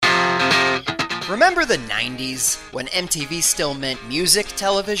Remember the 90s, when MTV still meant music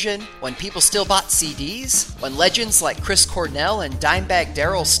television? When people still bought CDs? When legends like Chris Cornell and Dimebag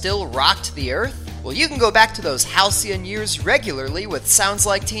Darrell still rocked the earth? Well, you can go back to those halcyon years regularly with Sounds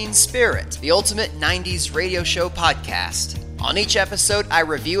Like Teen Spirit, the ultimate 90s radio show podcast. On each episode, I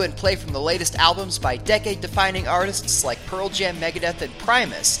review and play from the latest albums by decade-defining artists like Pearl Jam, Megadeth, and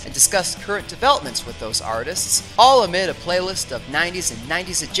Primus, and discuss current developments with those artists, all amid a playlist of 90s and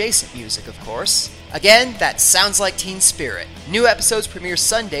 90s-adjacent music, of course. Again, that Sounds Like Teen Spirit. New episodes premiere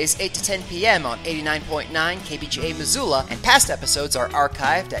Sundays, 8 to 10 p.m. on 89.9 KBGA Missoula, and past episodes are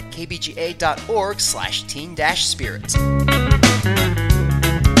archived at kbga.org/teen-spirit.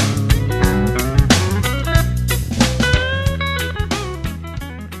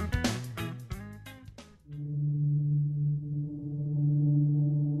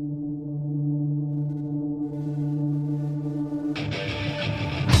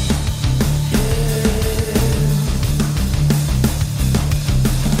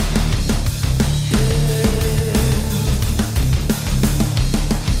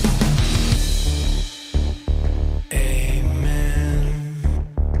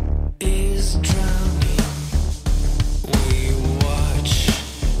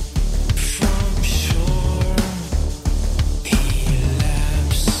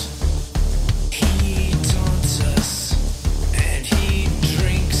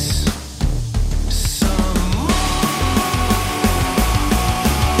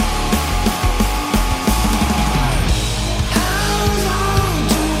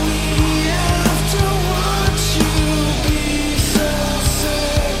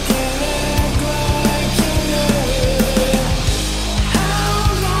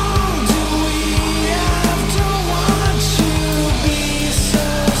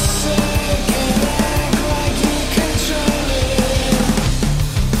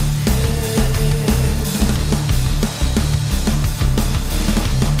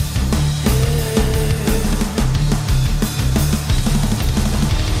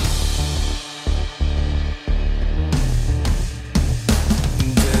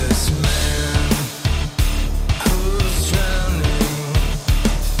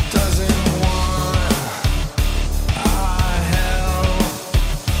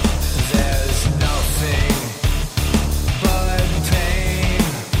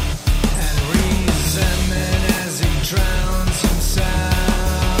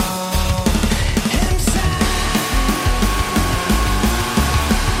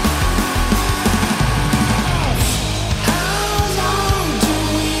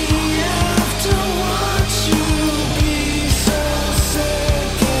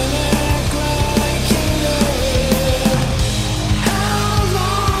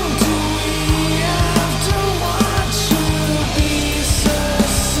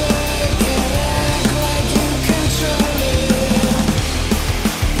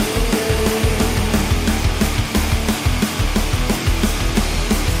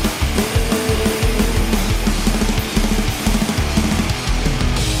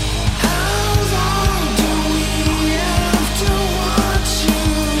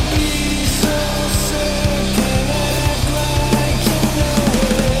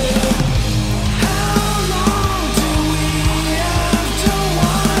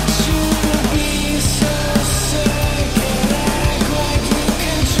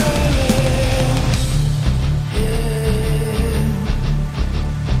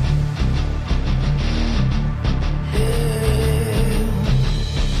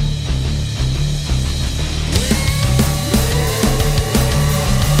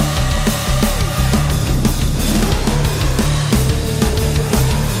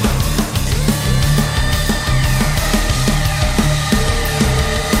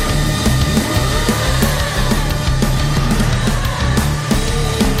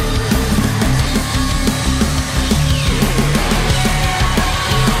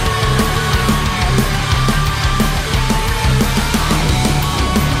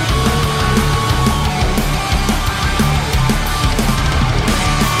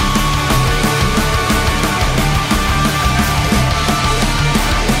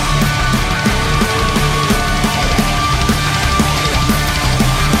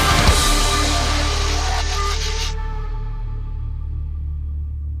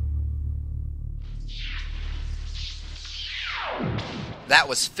 That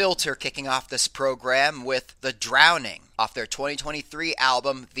was Filter kicking off this program with The Drowning off their 2023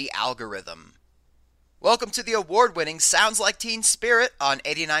 album, The Algorithm. Welcome to the award-winning Sounds Like Teen Spirit on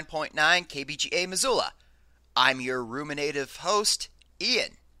 89.9 KBGA Missoula. I'm your ruminative host,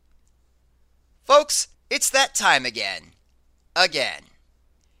 Ian. Folks, it's that time again.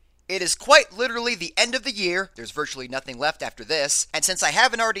 It is quite literally the end of the year, there's virtually nothing left after this, and since I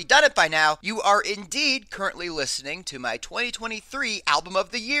haven't already done it by now, you are indeed currently listening to my 2023 Album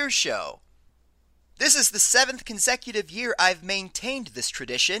of the Year show. This is the 7th consecutive year I've maintained this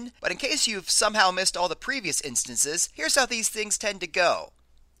tradition, but in case you've somehow missed all the previous instances, here's how these things tend to go.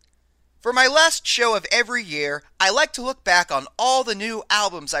 For my last show of every year, I like to look back on all the new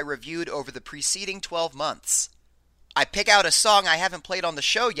albums I reviewed over the preceding 12 months. I pick out a song I haven't played on the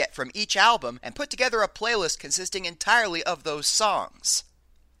show yet from each album and put together a playlist consisting entirely of those songs.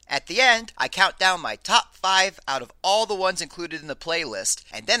 At the end, I count down my top 5 out of all the ones included in the playlist,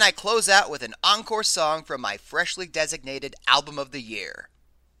 and then I close out with an encore song from my freshly designated Album of the Year.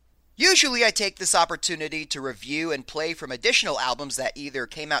 Usually I take this opportunity to review and play from additional albums that either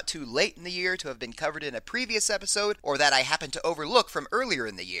came out too late in the year to have been covered in a previous episode, or that I happened to overlook from earlier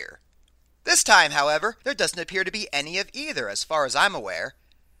in the year. This time, however, there doesn't appear to be any of either as far as I'm aware.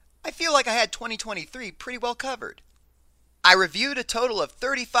 I feel like I had 2023 pretty well covered. I reviewed a total of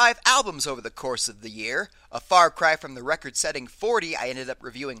 35 albums over the course of the year, a far cry from the record-setting 40 I ended up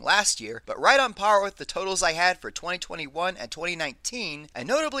reviewing last year, but right on par with the totals I had for 2021 and 2019, and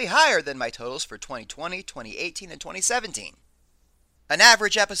notably higher than my totals for 2020, 2018, and 2017. An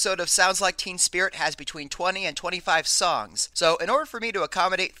average episode of Sounds Like Teen Spirit has between 20 and 25 songs, so in order for me to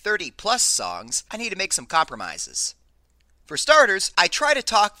accommodate 30 plus songs, I need to make some compromises. For starters, I try to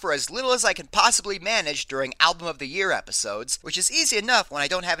talk for as little as I can possibly manage during Album of the Year episodes, which is easy enough when I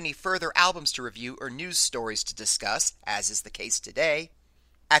don't have any further albums to review or news stories to discuss, as is the case today.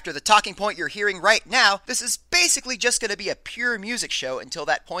 After the talking point you're hearing right now, this is basically just going to be a pure music show until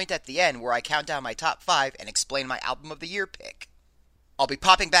that point at the end where I count down my top 5 and explain my Album of the Year pick. I'll be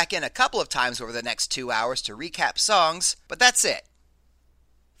popping back in a couple of times over the next 2 hours to recap songs, but that's it.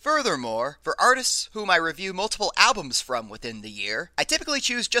 Furthermore, for artists whom I review multiple albums from within the year, I typically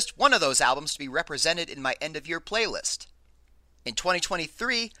choose just one of those albums to be represented in my end-of-year playlist. In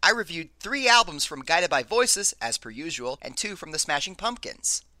 2023, I reviewed 3 albums from Guided by Voices, as per usual, and 2 from the Smashing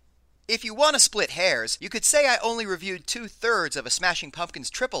Pumpkins. If you want to split hairs, you could say I only reviewed 2/3 of a Smashing Pumpkins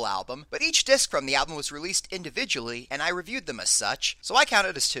triple album, but each disc from the album was released individually, and I reviewed them as such, so I count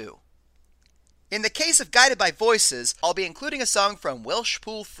it as 2. In the case of Guided by Voices, I'll be including a song from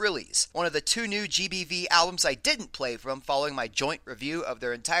Welshpool Frillies, one of the 2 new GBV albums I didn't play from following my joint review of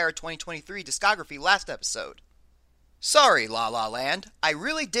their entire 2023 discography last episode. Sorry, La La Land, I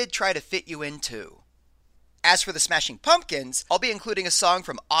really did try to fit you in too. As for the Smashing Pumpkins, I'll be including a song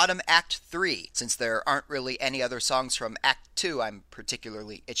from Autumn Act 3, since there aren't really any other songs from Act 2 I'm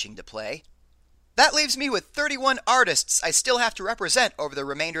particularly itching to play. That leaves me with 31 artists I still have to represent over the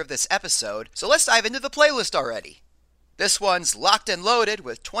remainder of this episode, so let's dive into the playlist already. This one's locked and loaded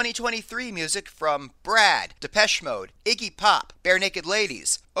with 2023 music from Brad, Depeche Mode, Iggy Pop, Bare Naked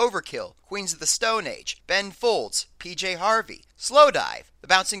Ladies, Overkill, Queens of the Stone Age, Ben Folds, PJ Harvey, Slowdive, The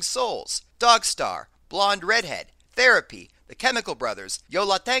Bouncing Souls, Dogstar, Blonde Redhead, Therapy, The Chemical Brothers, Yo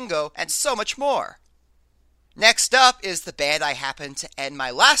La Tengo, and so much more. Next up is the band I happened to end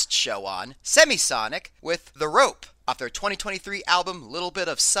my last show on, Semisonic, with The Rope, off their 2023 album Little Bit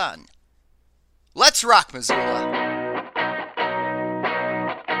of Sun. Let's rock, Missoula!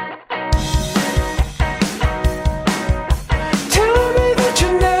 Tell me that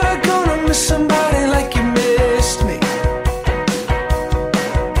you're never gonna miss somebody like you missed me.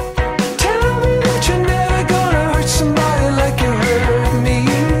 Tell me that you're never gonna hurt somebody like you hurt me.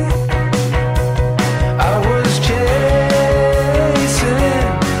 I was chasing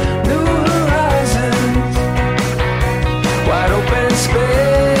new horizons, wide open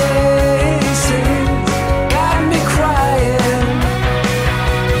spaces, got me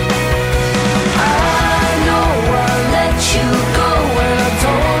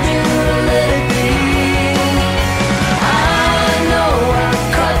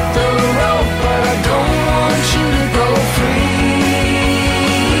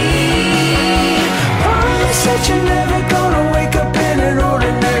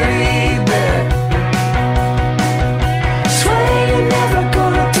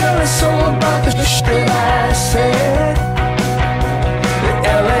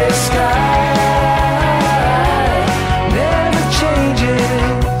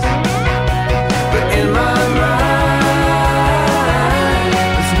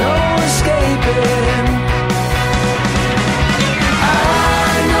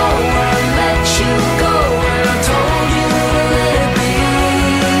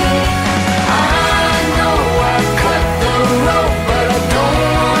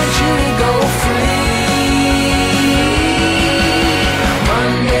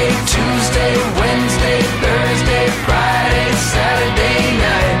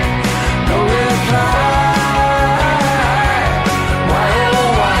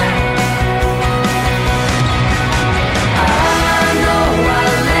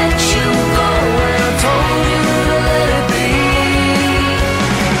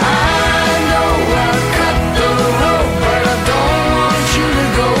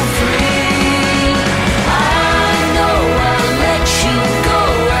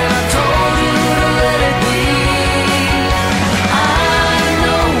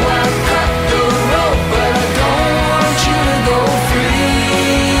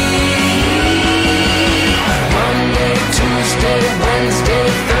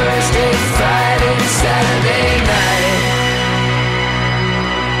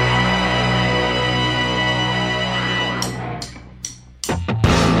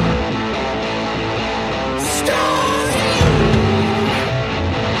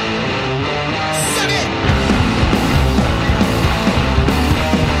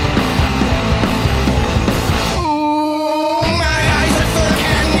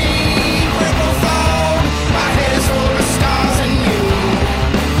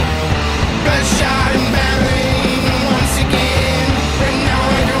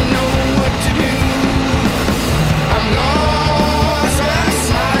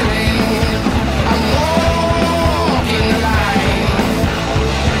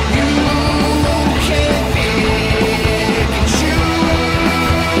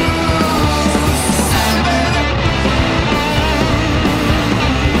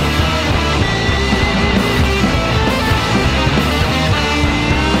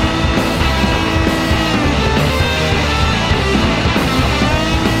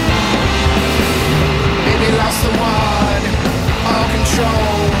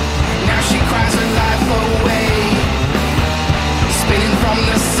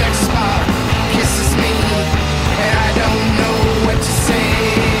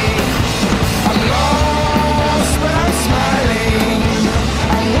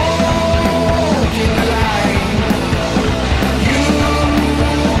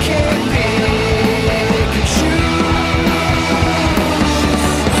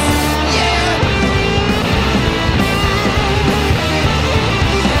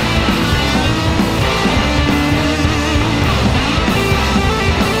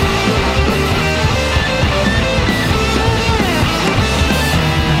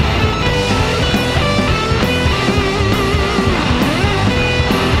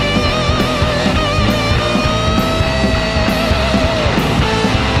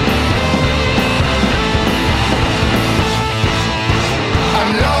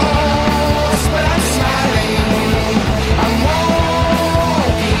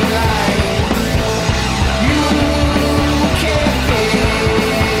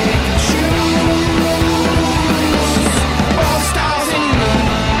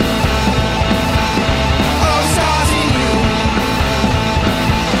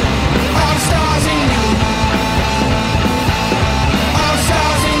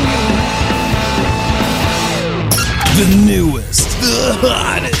the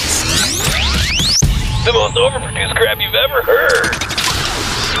hottest. The most overproduced crap you've ever heard.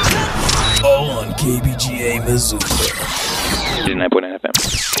 All on KBGA Missoula. 89.9 FM.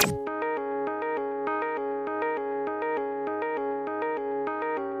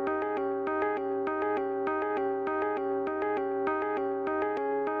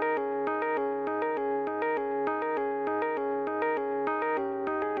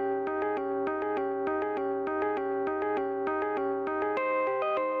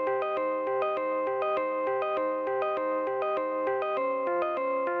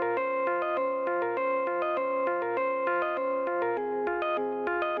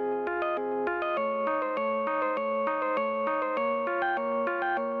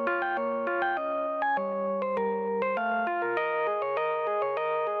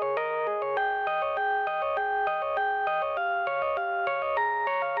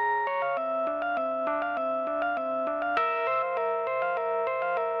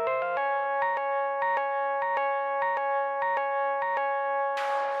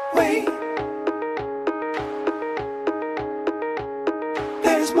 Wait,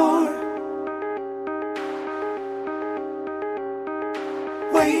 there's more.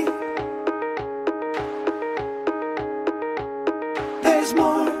 Wait, there's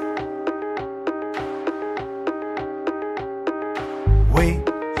more. Wait,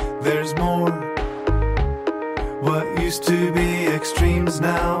 there's more. What used to be extremes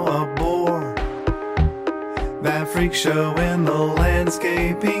now a bore. That freak show in the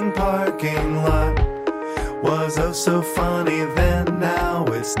landscaping parking lot was oh so funny then, now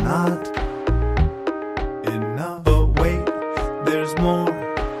it's not enough. But wait, there's more.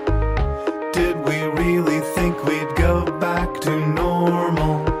 Did we really think we'd go back to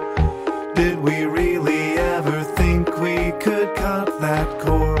normal? Did we really ever think we could cut that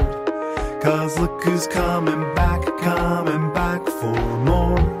cord? 'Cause look who's coming back for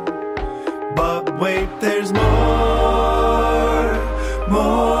more. But wait, there's more.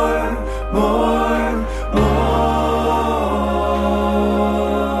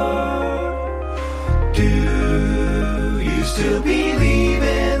 Do you still believe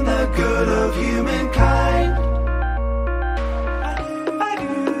in the good of humankind? I do.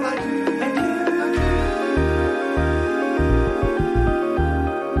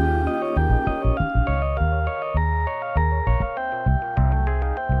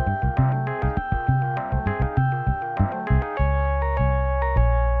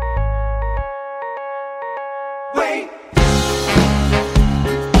 Wait.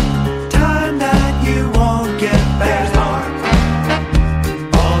 Time that you won't get back.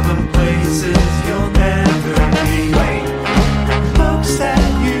 All the places you'll never be. Wait. Books that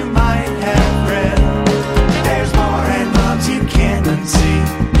you might have read. There's more, and loves you can't unsee.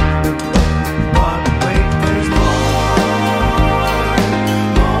 But wait, there's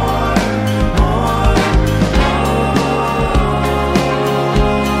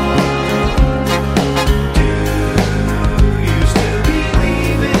Do you still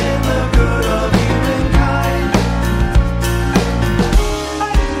believe in the good of humankind?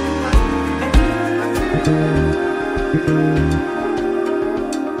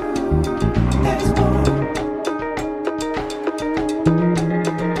 There's more.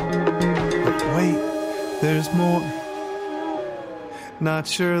 But wait, there's more. Not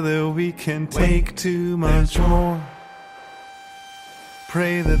sure that we can take too much more.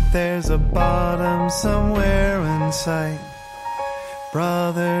 Pray that there's a bottom somewhere in sight.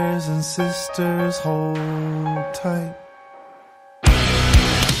 Brothers and sisters, hold tight.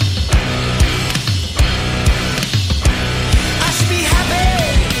 I should be happy,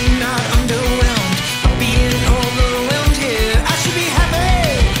 not underwhelmed. Being overwhelmed here. I should be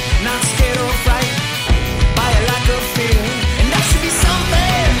happy, not scared or frightened by a lack of fear. And that should be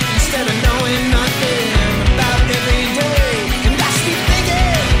something instead of knowing nothing about every day. And I should be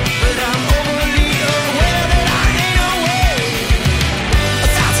thinking that I'm overly aware that I ain't away.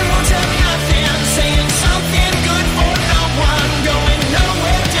 1,000 words of nothing, saying something good for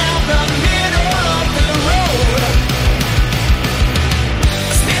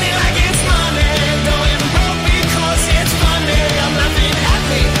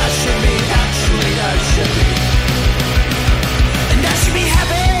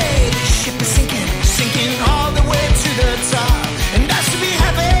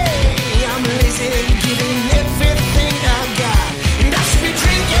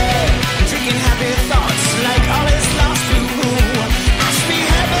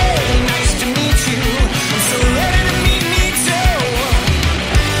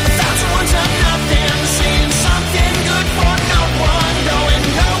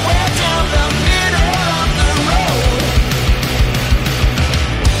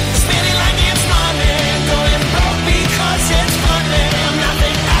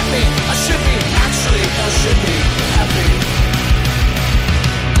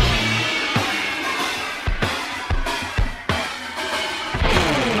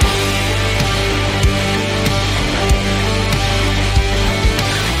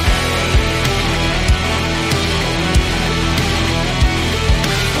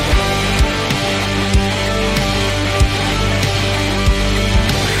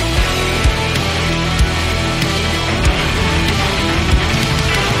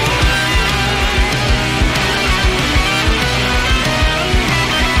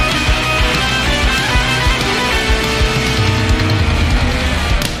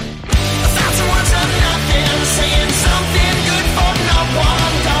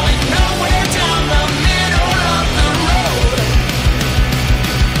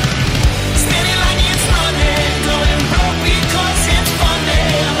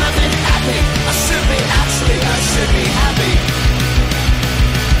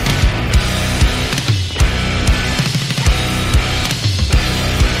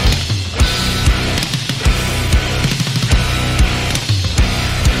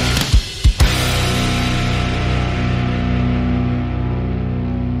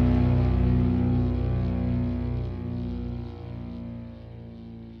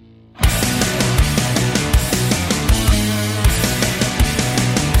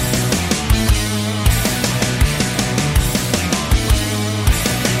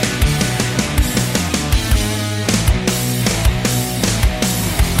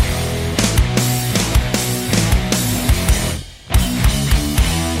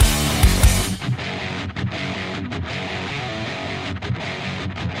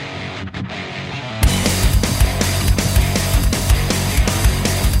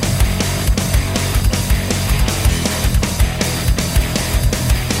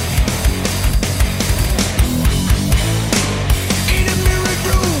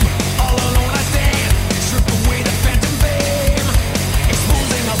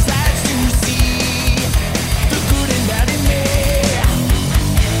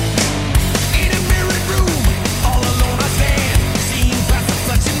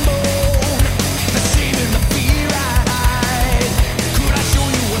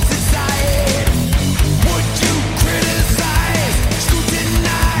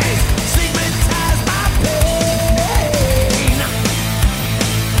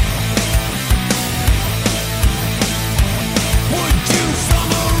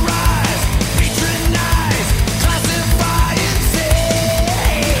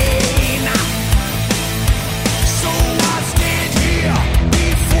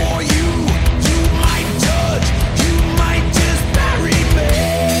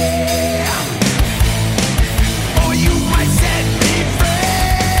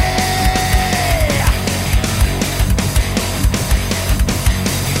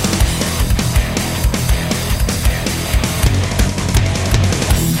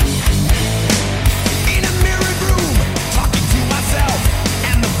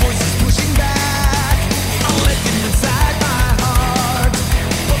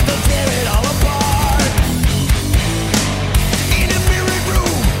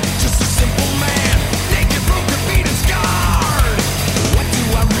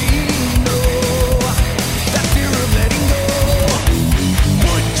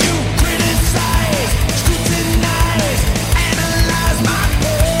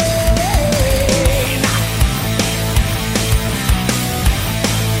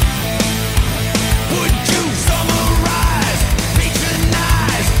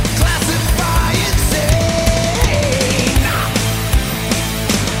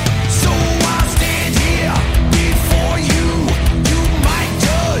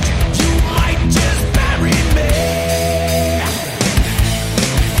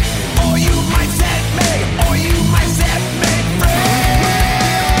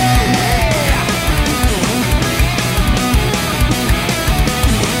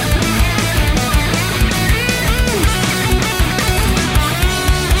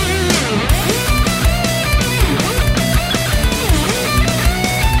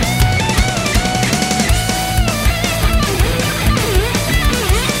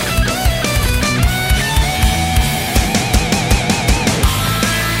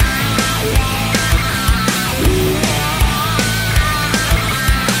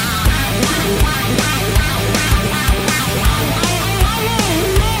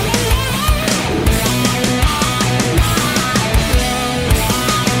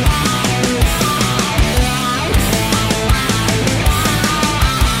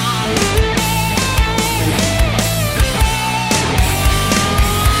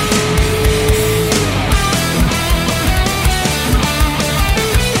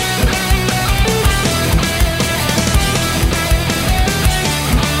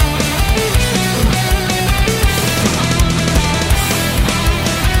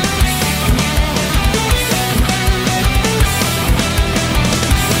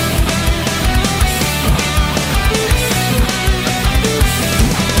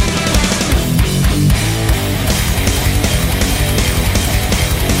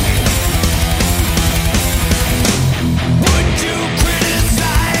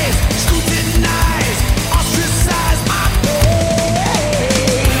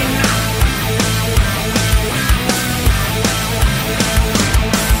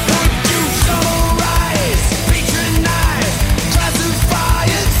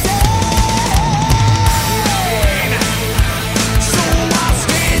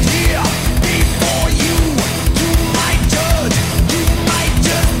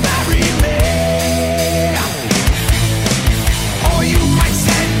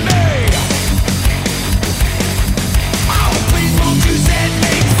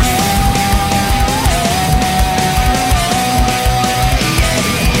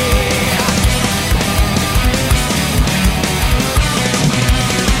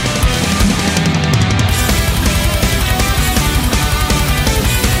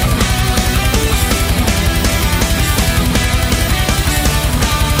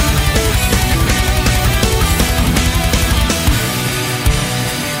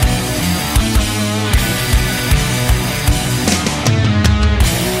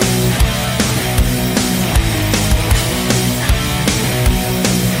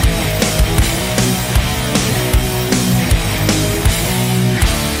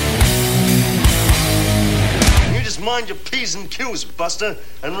P's and Q's, Buster,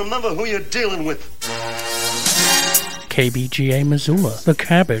 and remember who you're dealing with. KBGA Missoula, the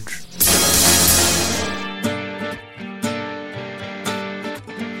cabbage.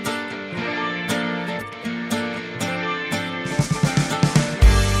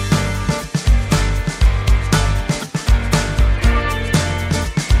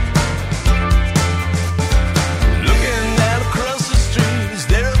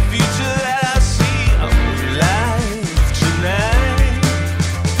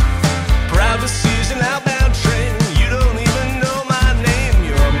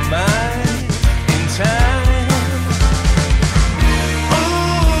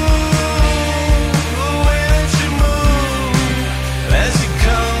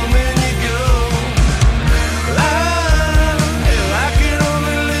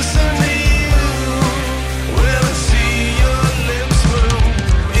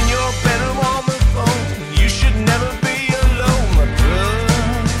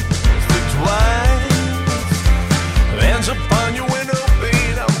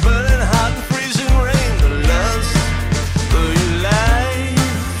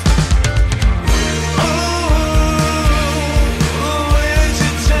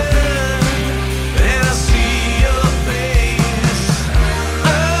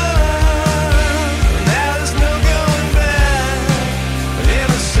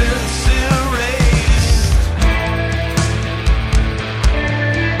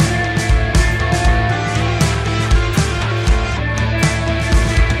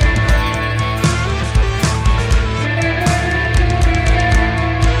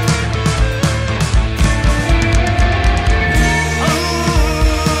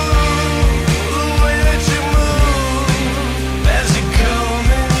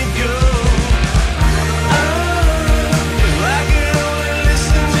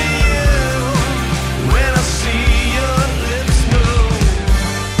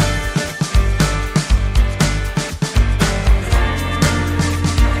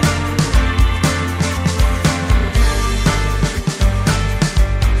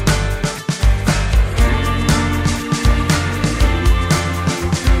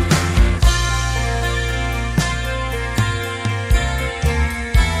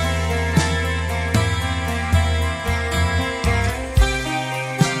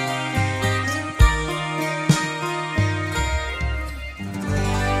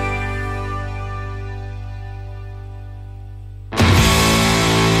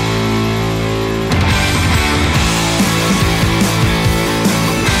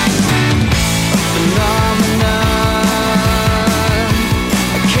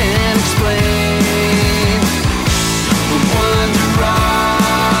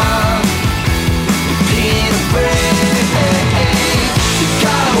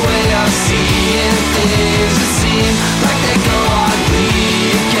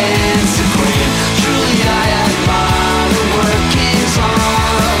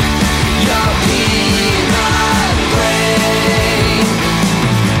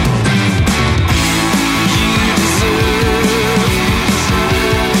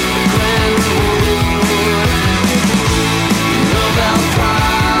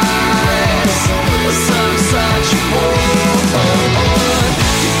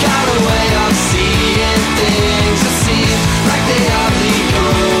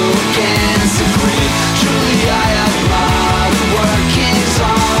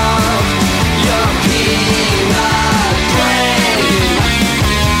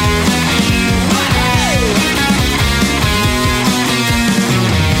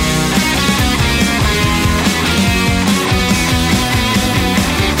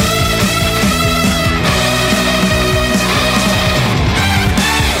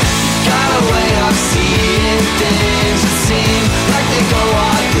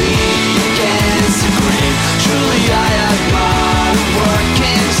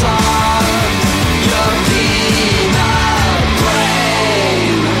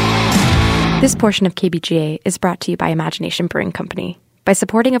 This portion of KBGA is brought to you by Imagination Brewing Company. By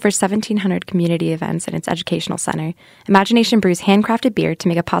supporting over 1,700 community events in its educational center, Imagination brews handcrafted beer to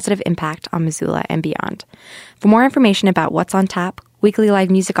make a positive impact on Missoula and beyond. For more information about what's on tap, weekly live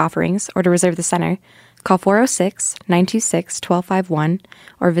music offerings, or to reserve the center, call 406-926-1251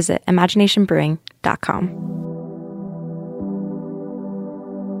 or visit imaginationbrewing.com.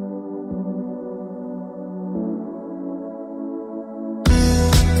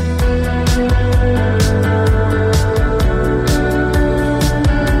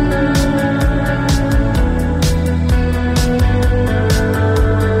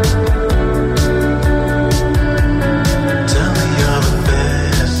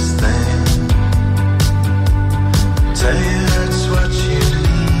 Say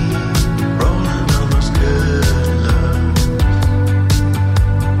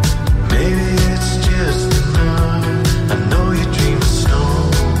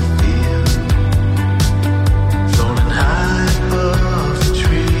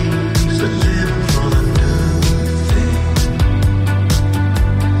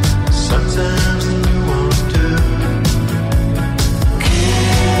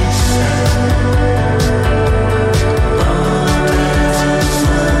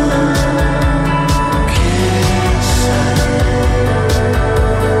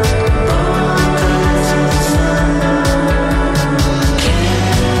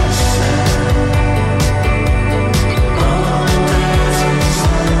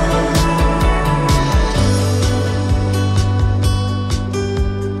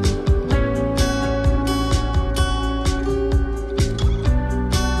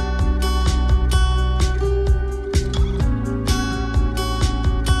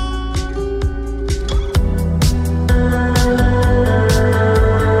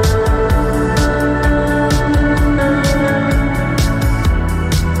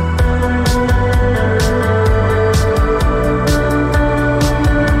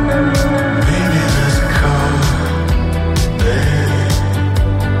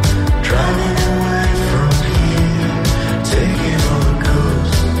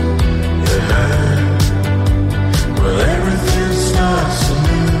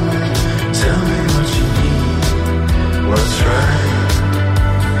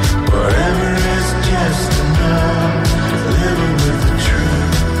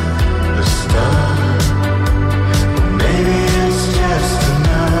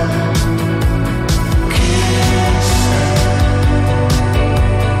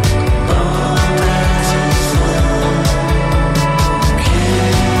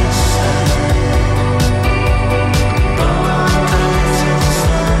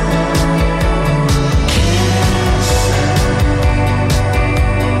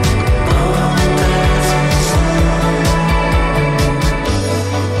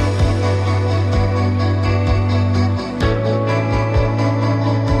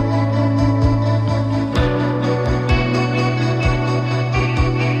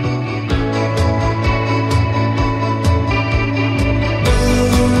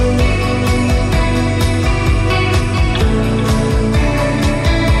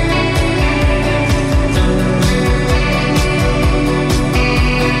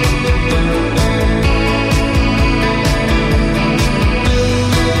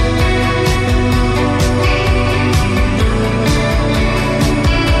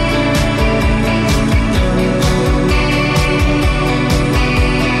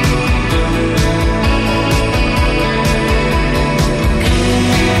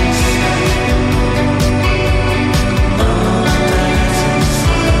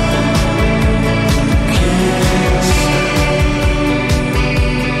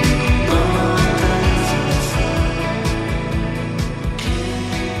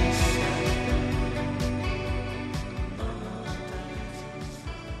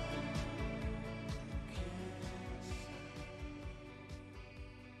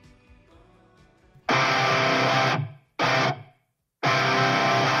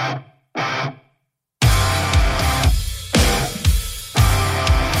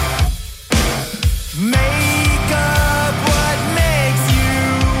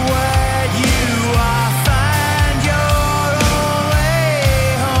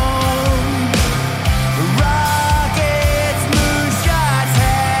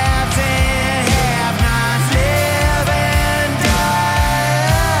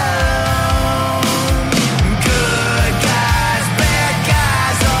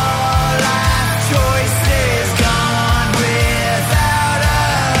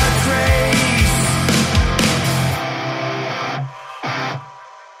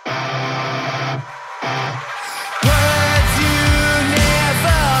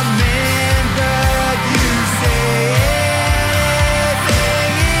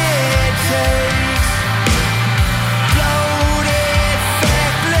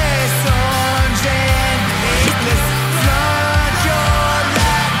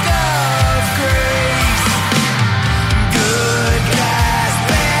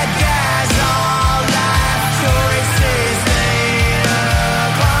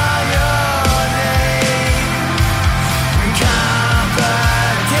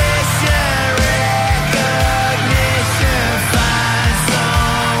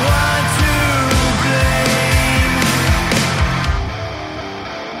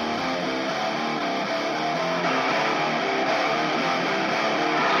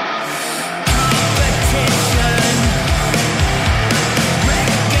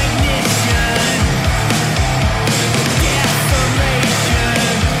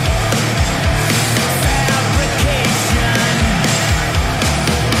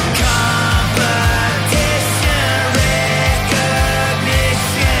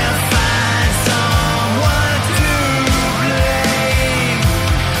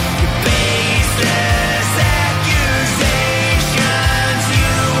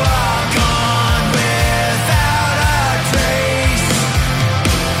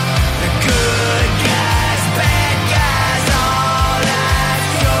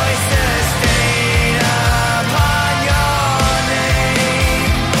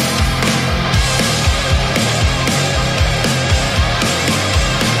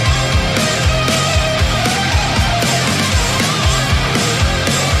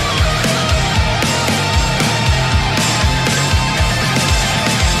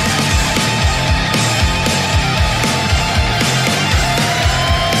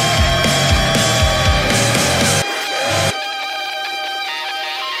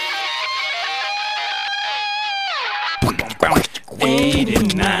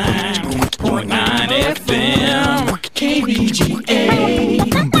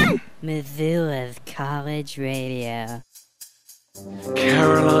Missoula's College Radio.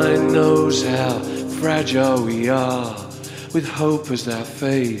 Caroline knows how fragile we are. With hope as our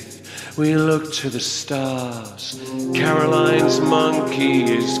faith, we look to the stars. Caroline's monkey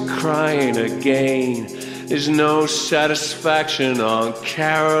is crying again. There's no satisfaction on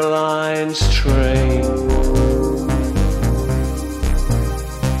Caroline's train.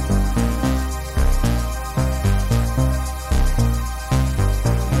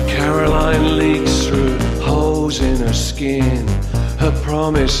 Caroline leaks through holes in her skin. Her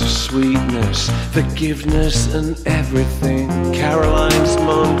promise of sweetness, forgiveness and everything. Caroline's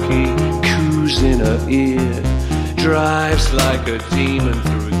monkey coos in her ear. Drives like a demon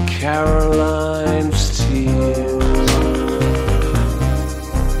through Caroline's tears.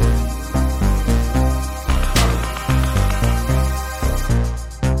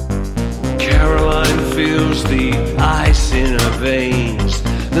 Caroline feels the ice in her veins.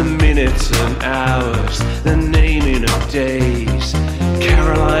 The minutes and hours, the naming of days.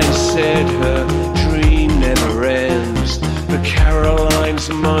 Caroline said her dream never ends. But Caroline's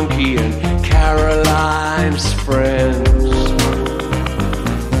monkey and Caroline's friends.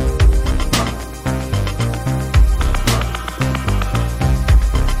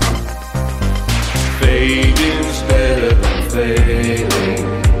 Fading's better than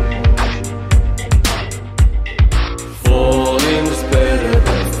failing. Falling's better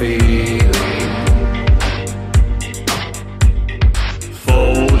than feeling.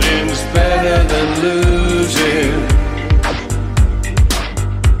 Folding's better than losing.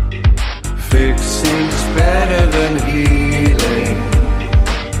 Fixing's better than healing.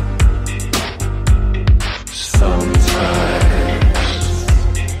 Sometimes.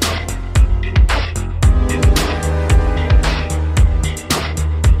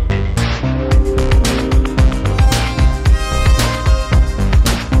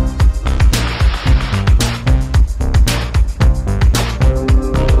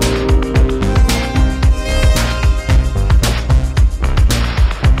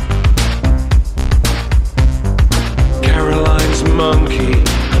 Monkey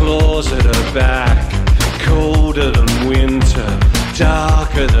claws at her back, colder than winter,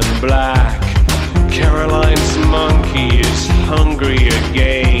 darker than black. Caroline's monkey is hungry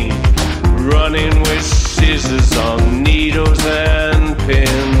again, running with scissors on needles and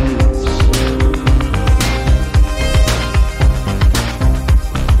pins.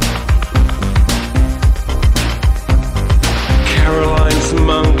 Caroline's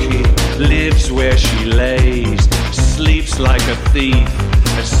monkey lives where she lays, sleeps like a thief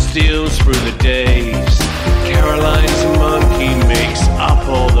and steals through the days. Caroline's monkey makes up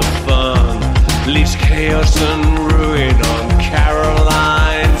all the fun, leaves chaos and ruin on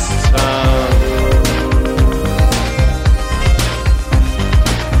Caroline's tongue.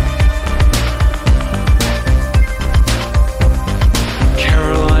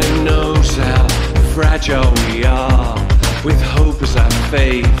 Caroline knows how fragile we are. With hope as our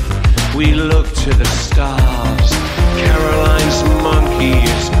faith, we look to the stars. Caroline's monkey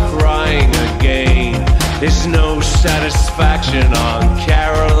is crying again. There's no satisfaction on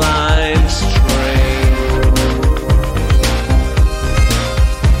Caroline's train.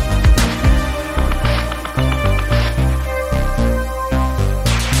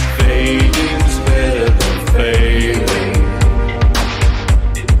 Fading's better than failing.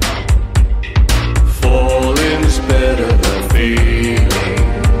 Falling's better than feeling.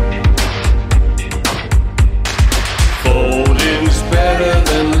 Folding's better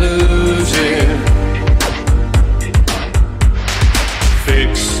than losing.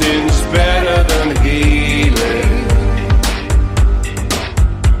 Fixing's better than healing.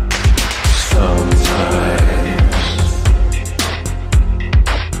 Sometimes.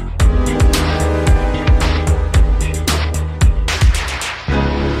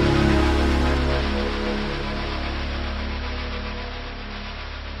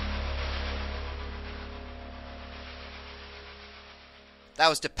 That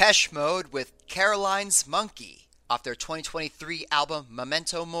was Depeche Mode with Caroline's Monkey off their 2023 album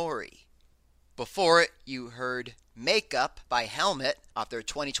Memento Mori. Before it, you heard Makeup by Helmet off their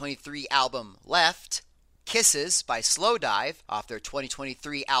 2023 album Left, Kisses by Slowdive off their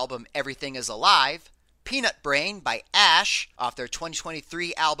 2023 album Everything Is Alive, Peanut Brain by Ash off their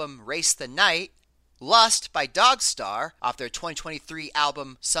 2023 album Race the Night, Lust by Dogstar off their 2023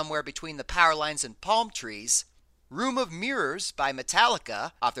 album Somewhere Between the Power Lines and Palm Trees, Room of Mirrors by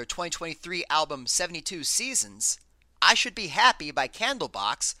Metallica off their 2023 album 72 Seasons, I Should Be Happy by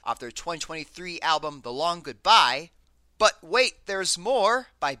Candlebox off their 2023 album The Long Goodbye, But Wait, There's More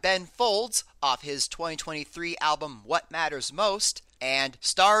by Ben Folds off his 2023 album What Matters Most, and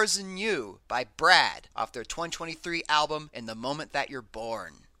Stars in You by Brad off their 2023 album In the Moment That You're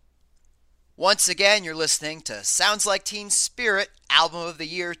Born. Once again, you're listening to Sounds Like Teen Spirit Album of the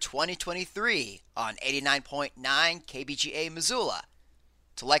Year 2023 on 89.9 KBGA Missoula.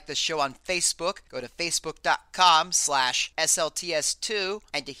 To like the show on Facebook, go to facebook.com/SLTS2,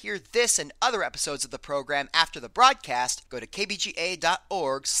 and to hear this and other episodes of the program after the broadcast, go to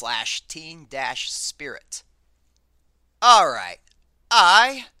kbga.org/teen-spirit. Alright,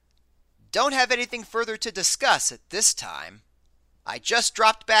 I don't have anything further to discuss at this time. I just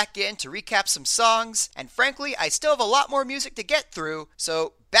dropped back in to recap some songs, and frankly, I still have a lot more music to get through,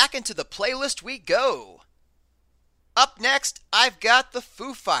 so back into the playlist we go. Up next, I've got the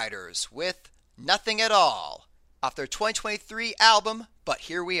Foo Fighters with Nothing at All off their 2023 album, But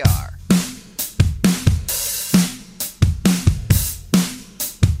Here We Are.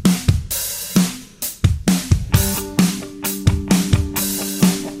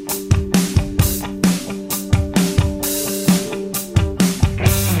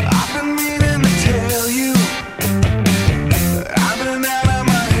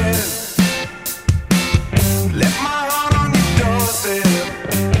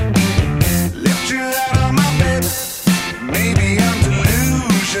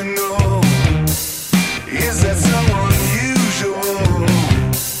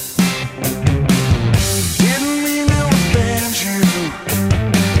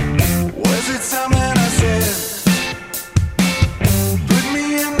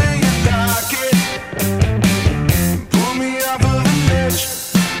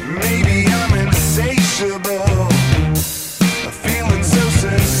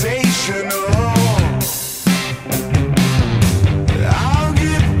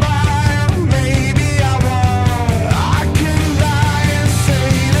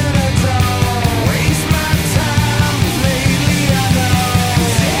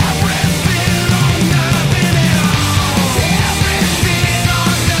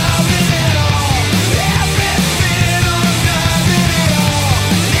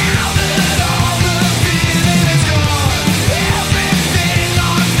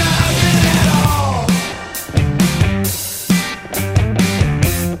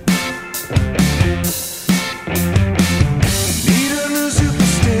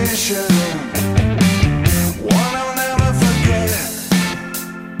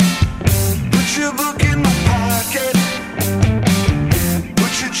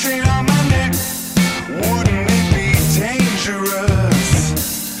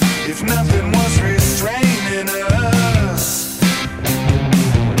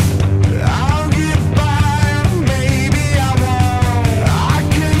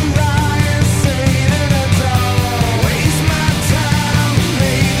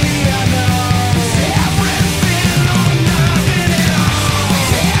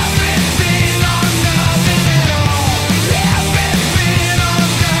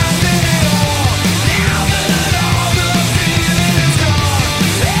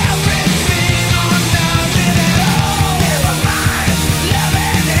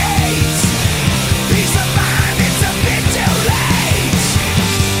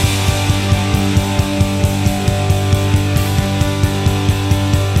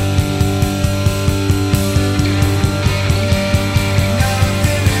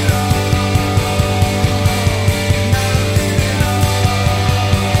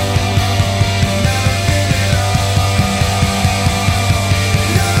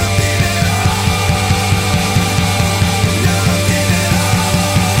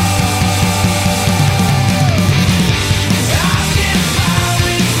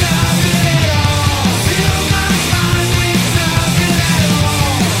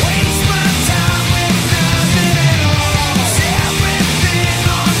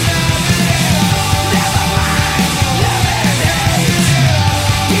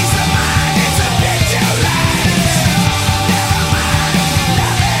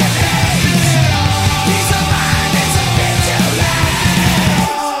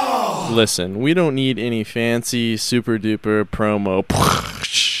 Listen, we don't need any fancy super duper promo.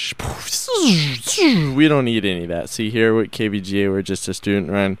 We don't need any of that. See, here at KBGA, we're just a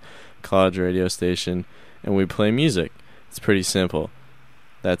student run college radio station, and we play music. It's pretty simple.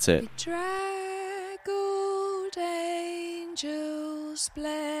 That's it. Bedraggled angels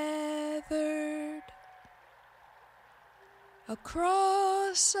blathered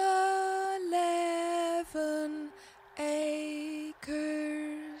across 11 acres,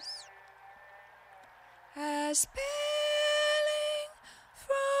 as spilling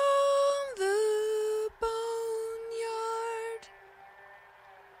from the boneyard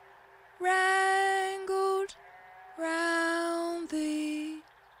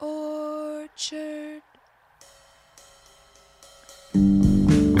orchard.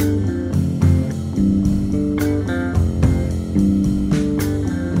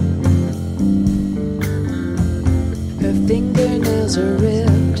 Her fingernails are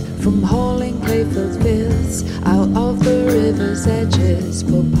ripped from hauling playful fists out of the river's edges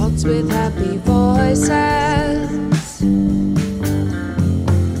for pots with happy voices.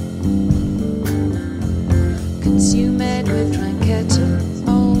 Consume it with Tranqueta,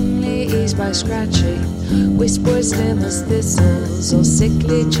 only eased by scratching. Whispers slim as thistles or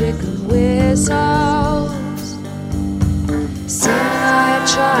sickly chicken whistles. Senile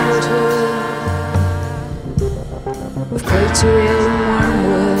childhood of craterial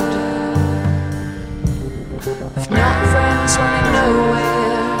wormwood, of not friends running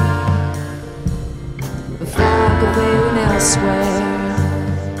nowhere, of fog of ailing elsewhere.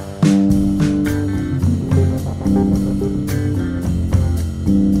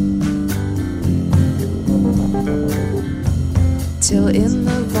 Till in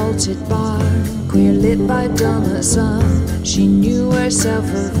the vaulted barn, queer lit by dawnlit sun, she knew herself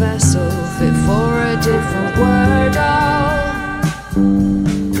a vessel fit for a different world.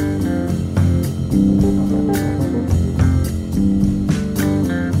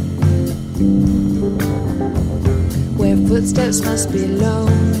 Where footsteps must be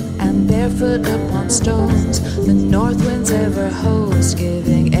lone and barefoot upon stones, the north wind's ever host,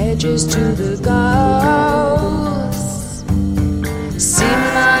 giving edges to the ghosts. Seem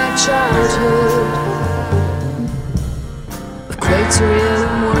like childhood of craterial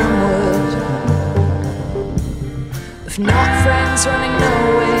wormwood, of not friends running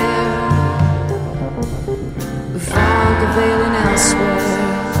nowhere, of fog of ailing elsewhere,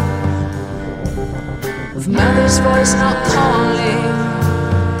 of mother's voice not calling,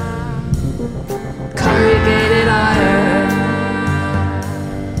 corrugated iron,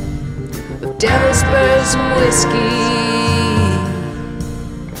 of devil's spurs and whiskey,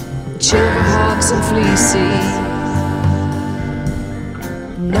 Chilverhawks and fleecy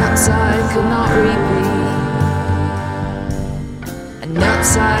nuts I could not repeat, and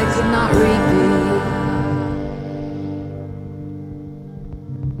nuts I could not repeat.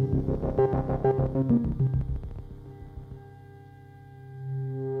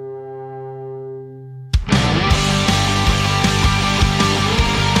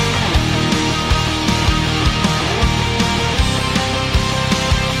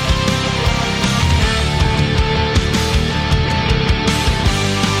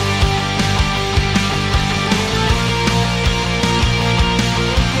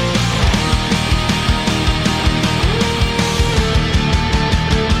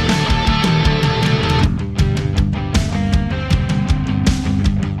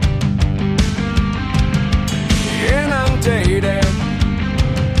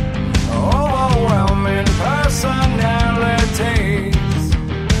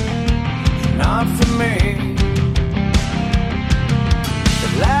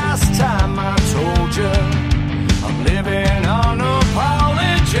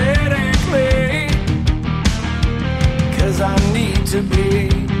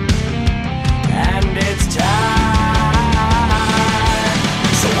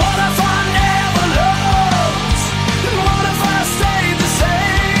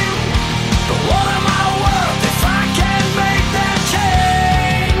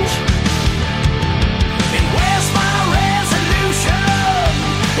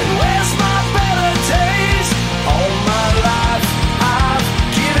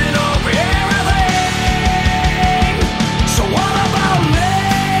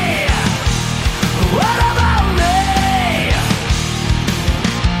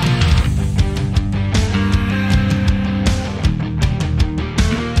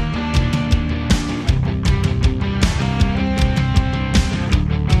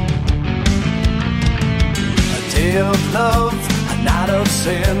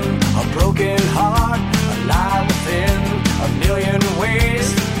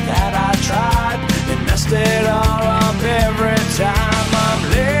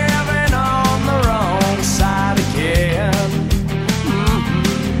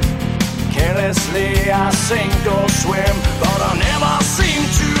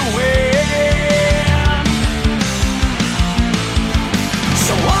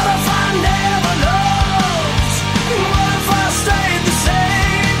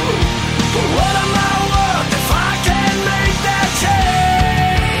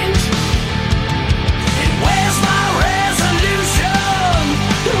 Where's my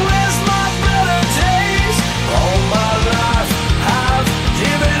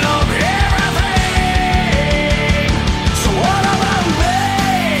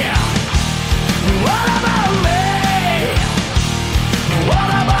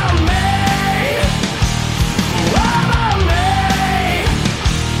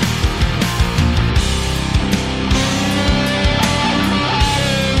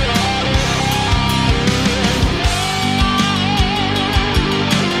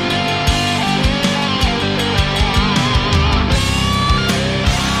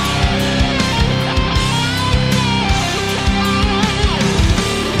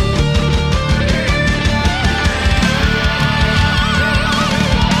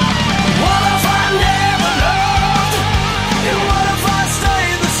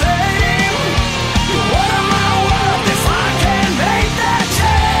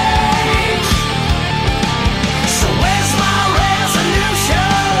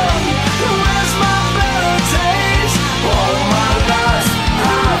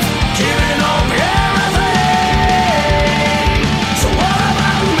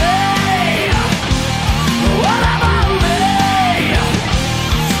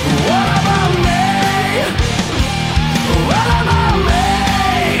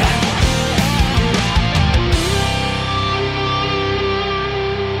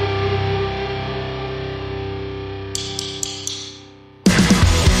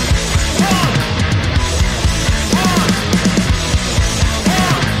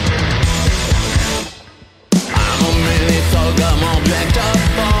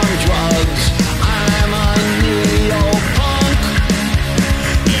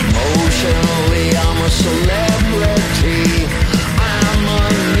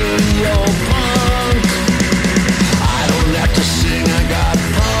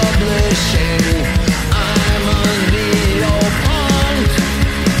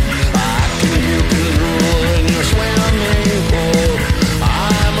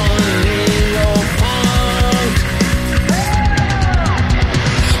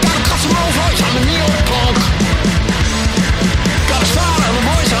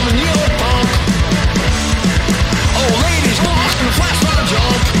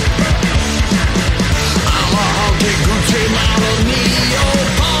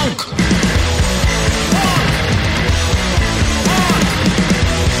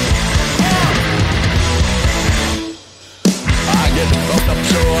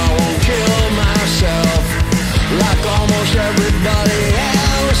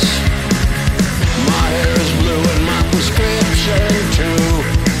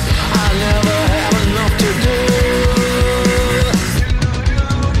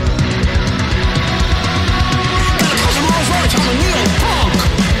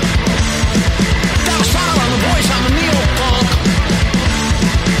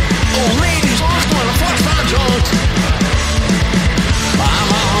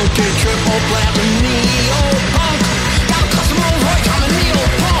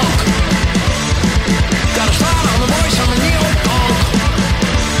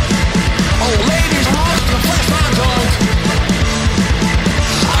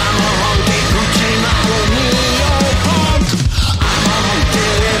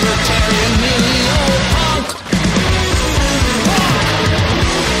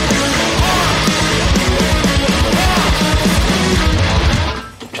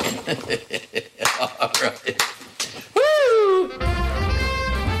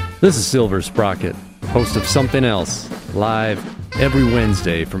This is Silver Sprocket, host of Something Else, live every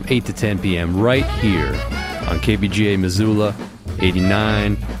Wednesday from 8 to 10 p.m. right here on KBGA Missoula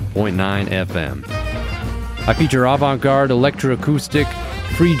 89.9 FM. I feature avant-garde, electroacoustic,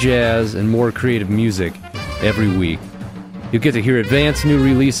 free jazz, and more creative music every week. You'll get to hear advanced new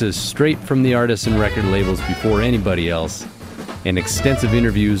releases straight from the artists and record labels before anybody else, and extensive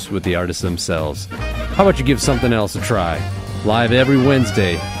interviews with the artists themselves. How about you give Something Else a try? Live every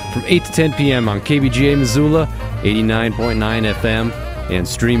Wednesday from 8 to 10 p.m. on KBGA Missoula 89.9 FM and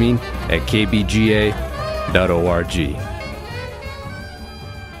streaming at kbga.org.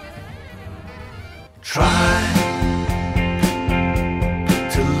 Try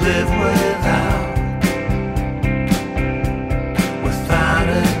to live without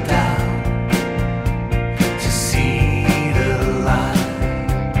a doubt, to see the light.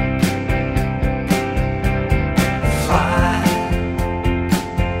 Fly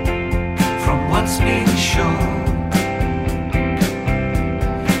from what's being shown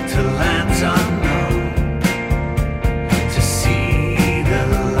to lands unknown, to see the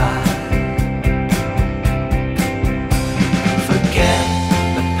light. Forget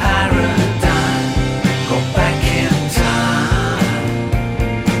the paradigm, go back in time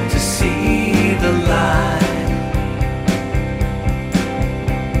to see the light.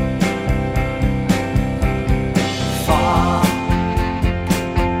 Fall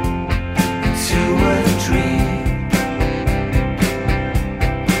into a dream,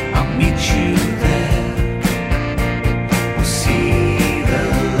 I'll meet you there, we'll see the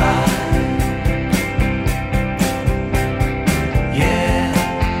light. Yeah,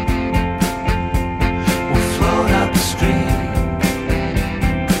 we'll float upstream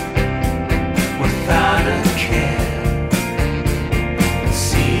without a care, and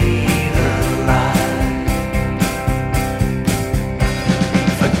see the light.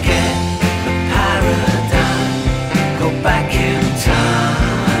 Forget the paradigm, go back in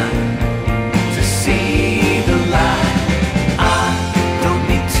time to see the light. I don't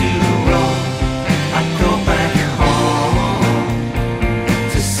need to roam, I go back home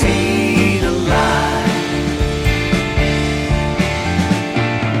to see the light.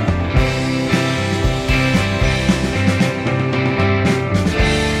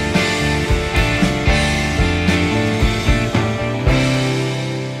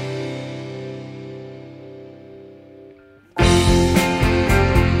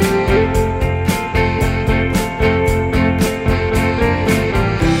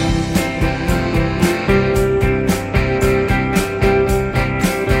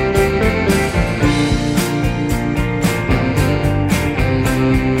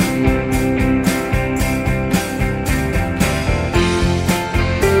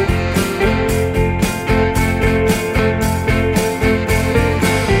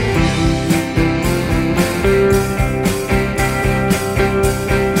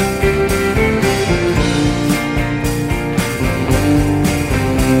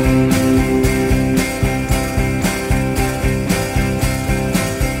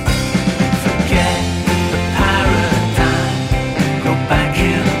 Forget the paradigm, go back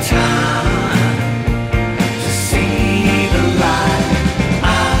in time to see the light.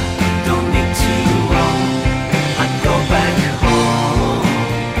 I don't need to roam, I go back home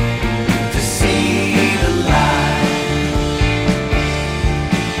to see the light.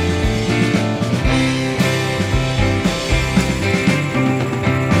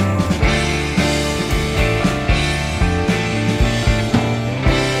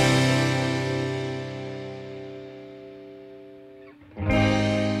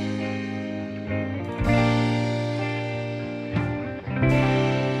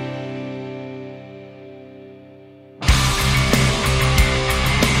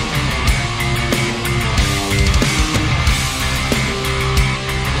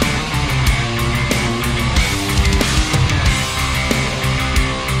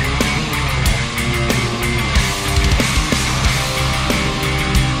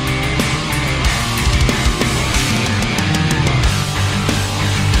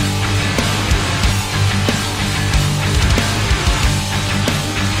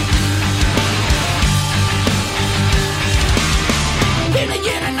 Can I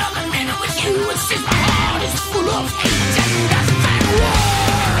get another minute with you? It's just my heart is full of hate and dust and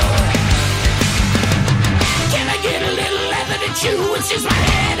war. Can I get a little leather to chew? It's just my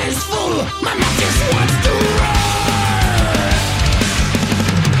head is full, my mouth just wants to roar.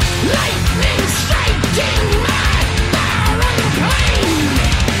 Lightning striking my barren plane,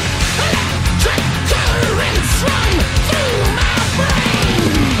 electric currents run through my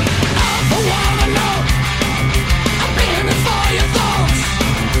brain. All for one to know, I've been in for your thoughts.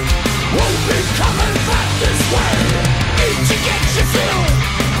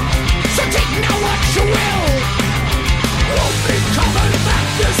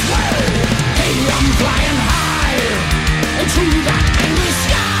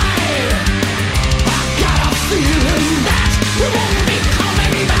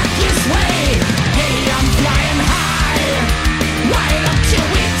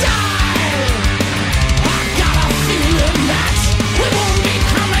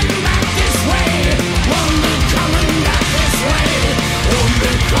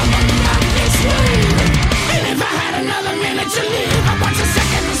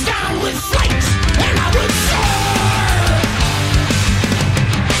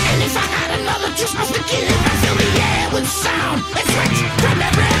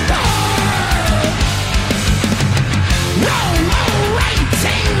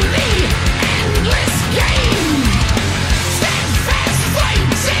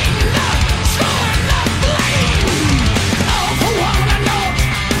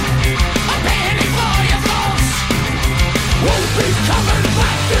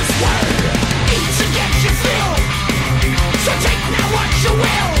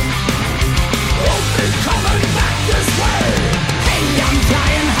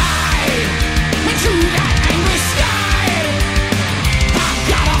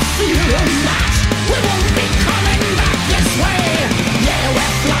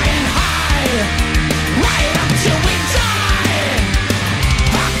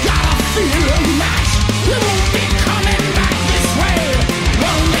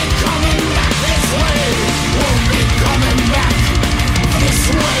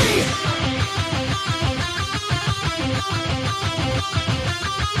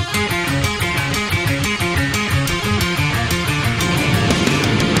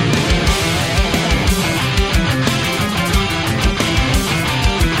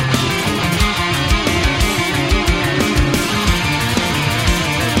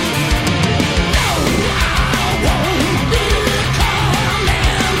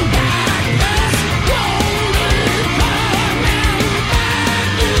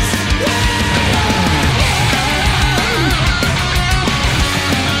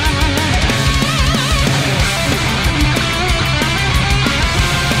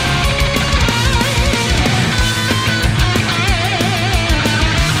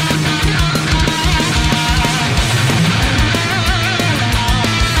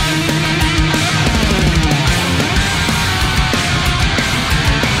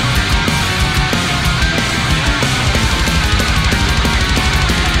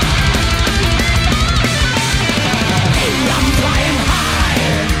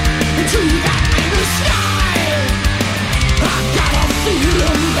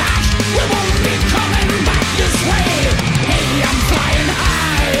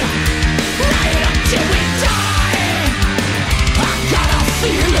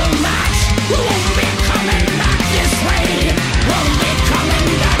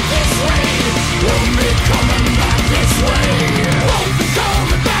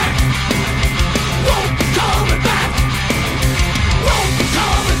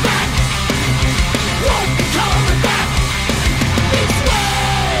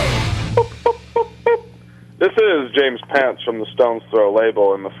 is James Pants from the Stone's Throw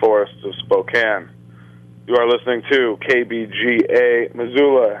label in the forests of Spokane. You are listening to KBGA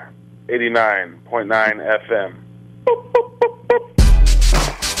Missoula 89.9 FM.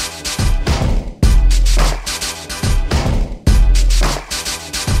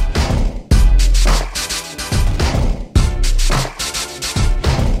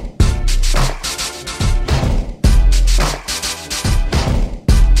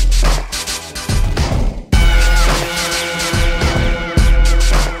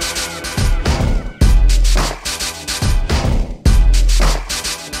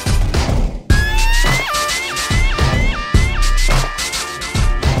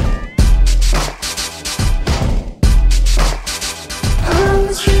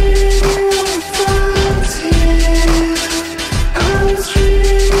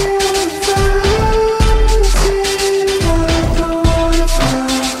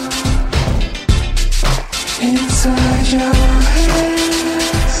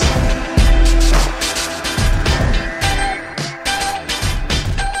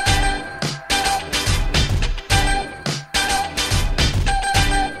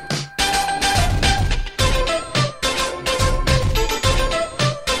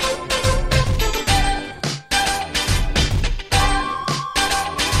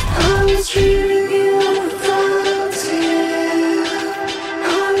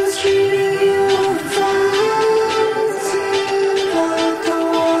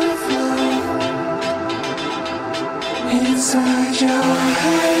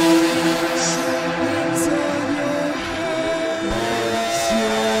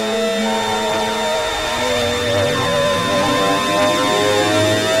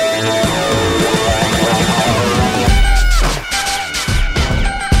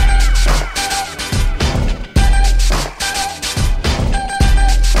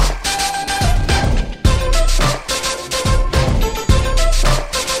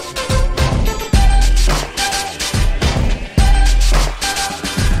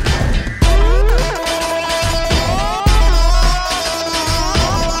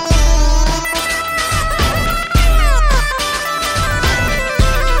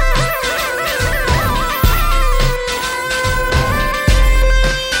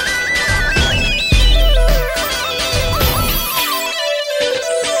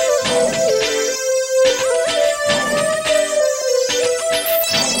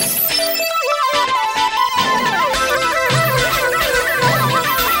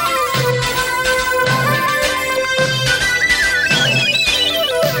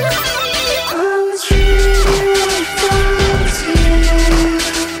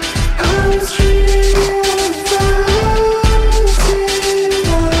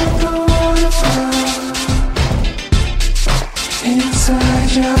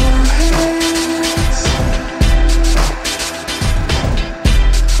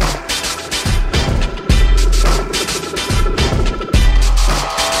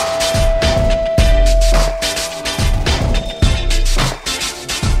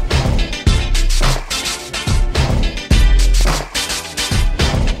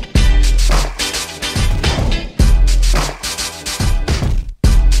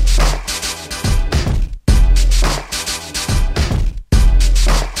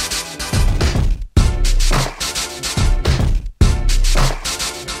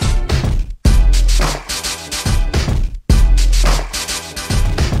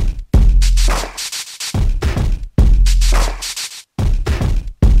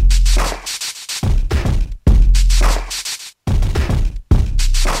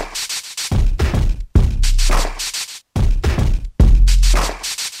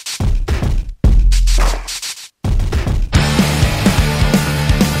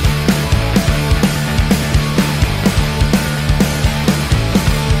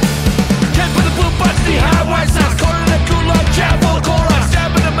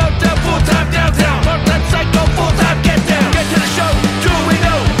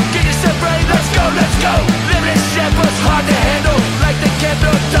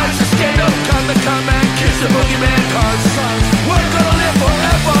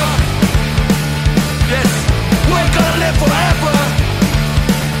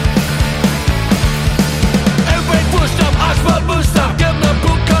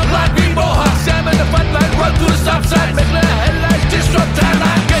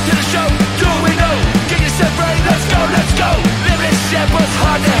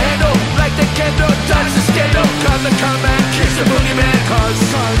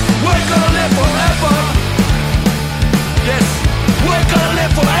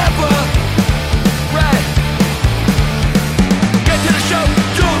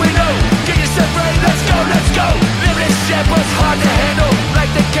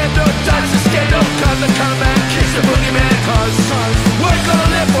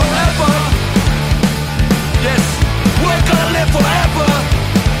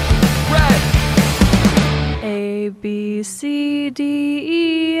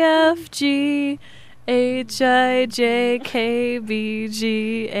 G H I J K B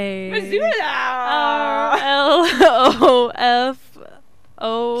G A R L O F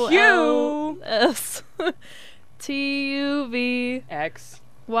O L S T U V X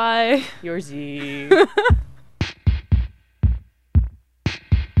Y your Z.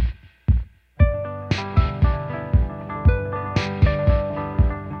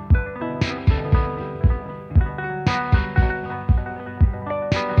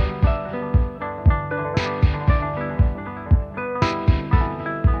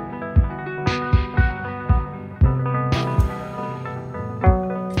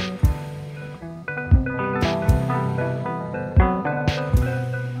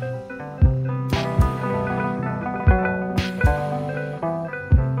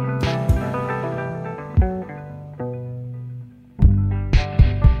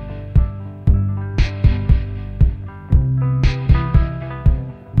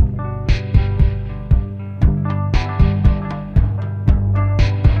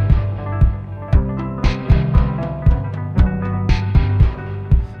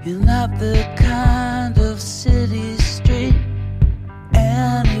 You're not the kind of city street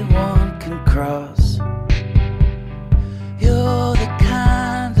anyone can cross. You're the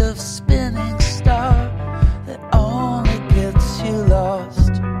kind of spinning star that only gets you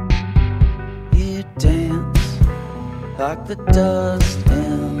lost. You dance like the dust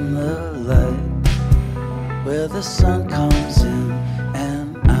in the light where the sun comes in,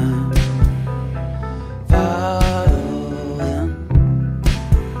 and I'm following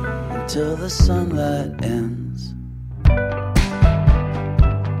till the sunlight ends.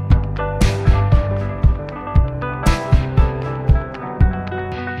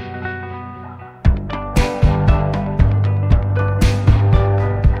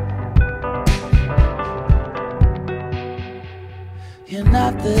 You're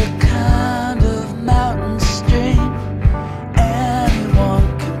not the kind of mountain stream anyone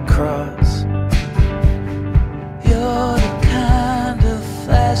can cross. You're the kind of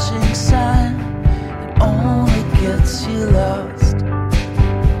flashing sign that only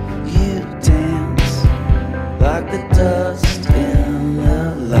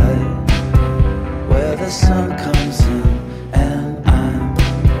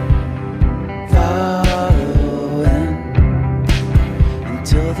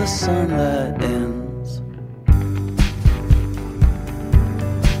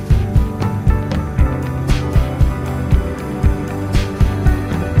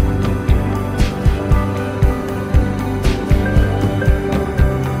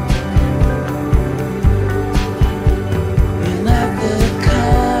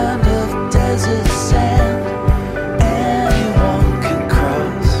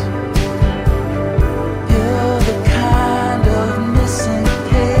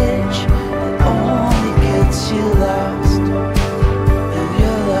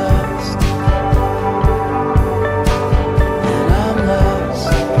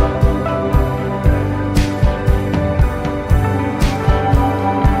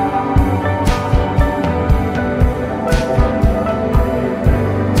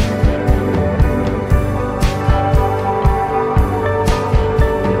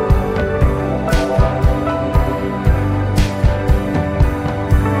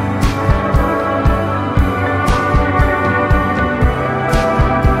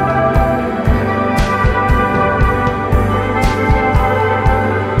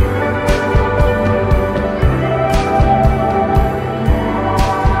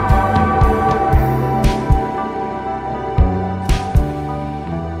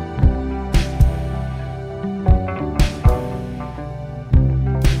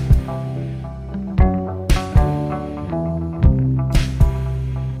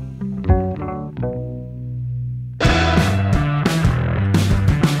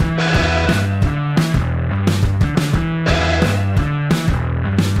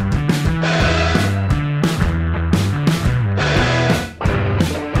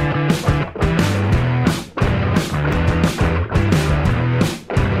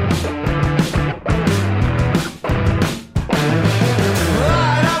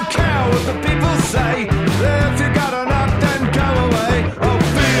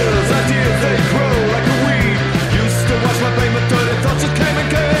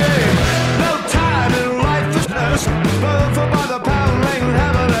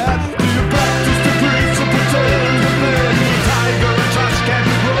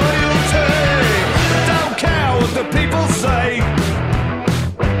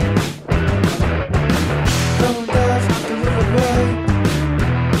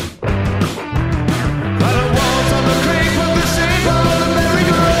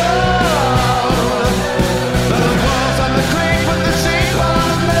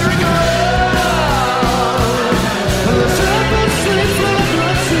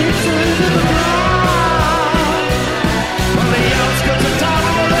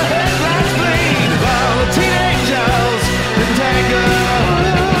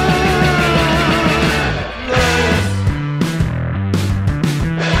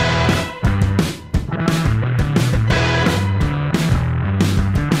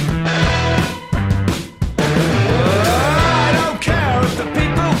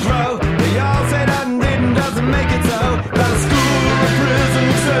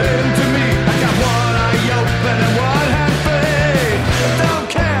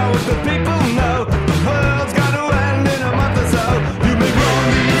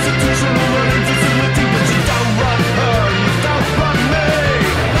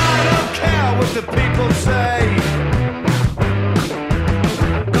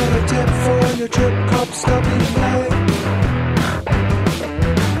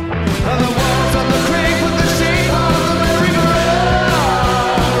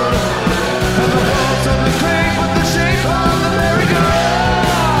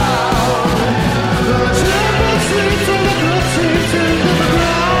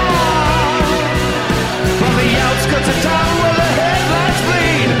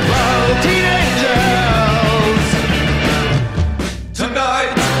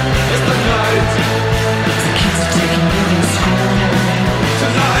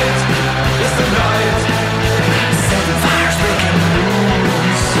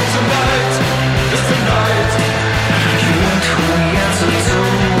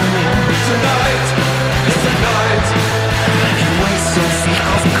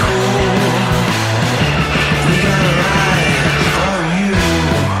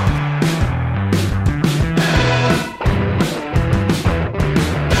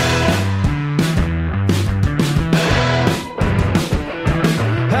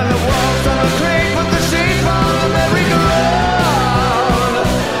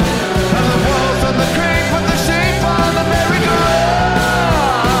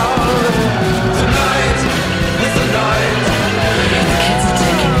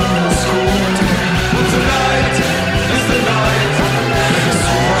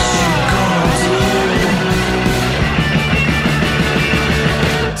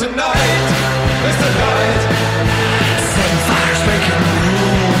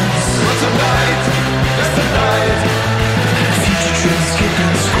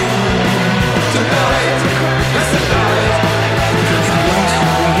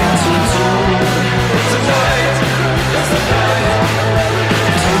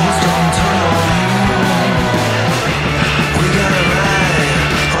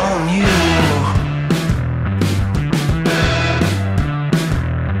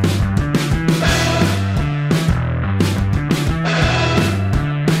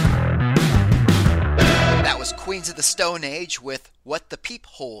Queens of the Stone Age with What the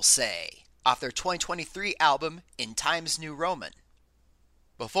Peephole Say, off their 2023 album In Times New Roman.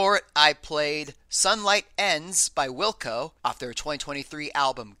 Before it, I played Sunlight Ends by Wilco, off their 2023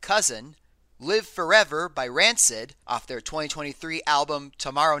 album Cousin, Live Forever by Rancid, off their 2023 album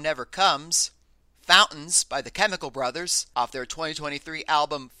Tomorrow Never Comes, Fountains by the Chemical Brothers, off their 2023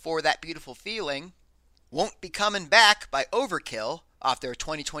 album For That Beautiful Feeling, Won't Be Comin' Back by Overkill, off their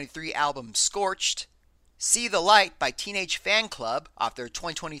 2023 album Scorched, See the Light by Teenage Fan Club, off their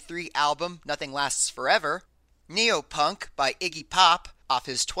 2023 album Nothing Lasts Forever, Neopunk by Iggy Pop, off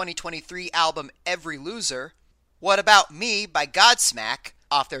his 2023 album Every Loser, What About Me by Godsmack,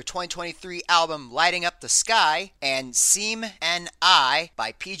 off their 2023 album Lighting Up the Sky, and Seem and I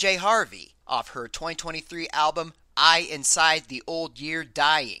by PJ Harvey, off her 2023 album I Inside the Old Year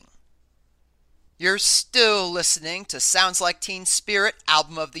Dying. You're still listening to Sounds Like Teen Spirit,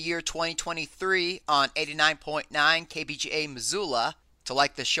 Album of the Year 2023 on 89.9 KBGA Missoula. To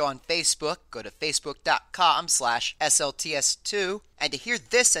like the show on Facebook, go to facebook.com/SLTS2. And to hear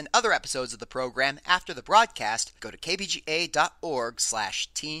this and other episodes of the program after the broadcast, go to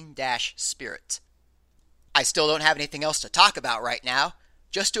kbga.org/teen-spirit. I still don't have anything else to talk about right now.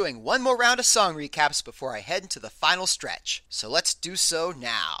 Just doing one more round of song recaps before I head into the final stretch. So let's do so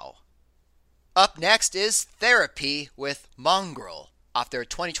now. Up next is Therapy with Mongrel, off their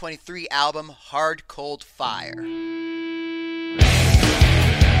 2023 album Hard Cold Fire.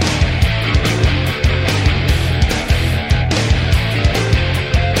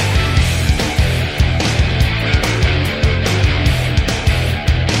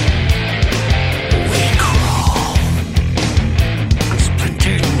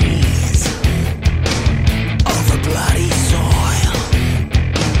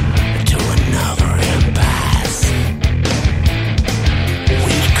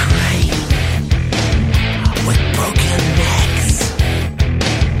 Broken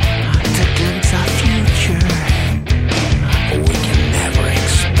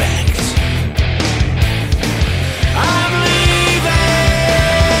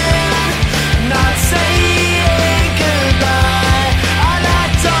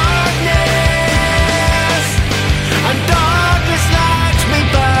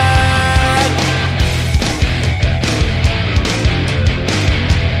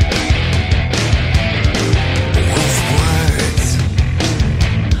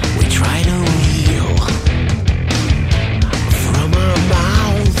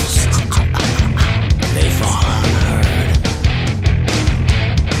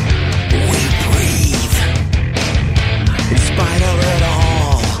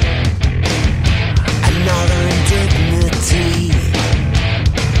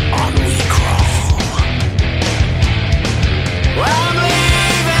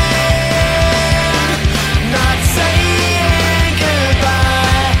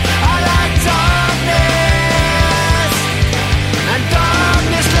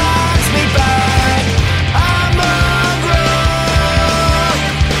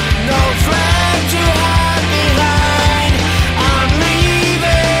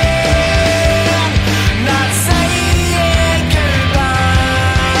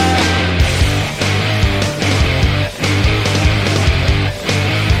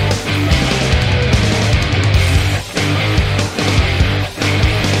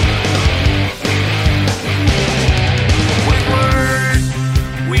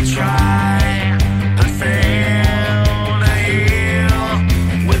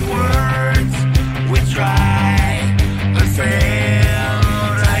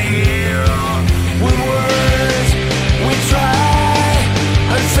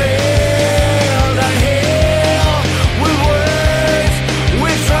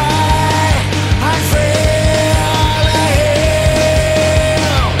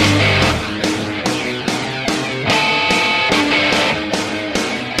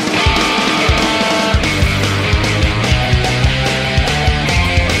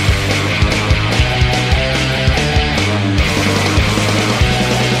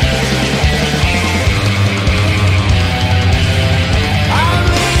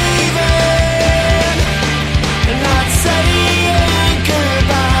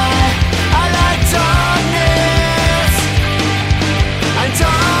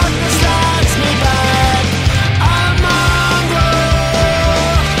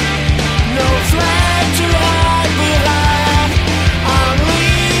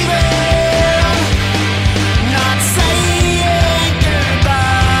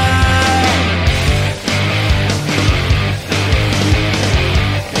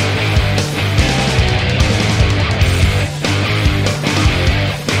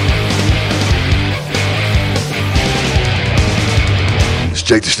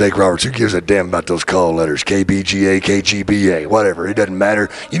Jake the Snake Roberts. Who gives a damn about those call letters? KBGA, KGBA, whatever. It doesn't matter.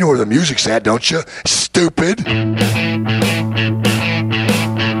 You know where the music's at, don't you? Stupid. I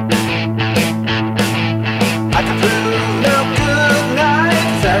can prove no good night,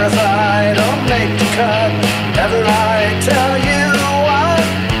 verified or make the cut. Never I tell you what.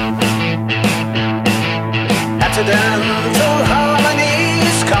 Accidental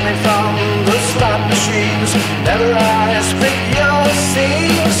harmonies coming from the slot machines. Never I split your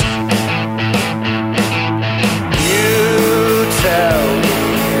seams. You tell me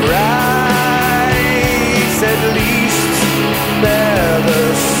right, at least bear the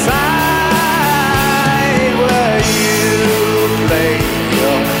side where you play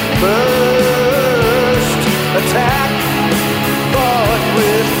your first attack, but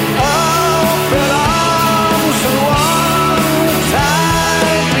with open arms and one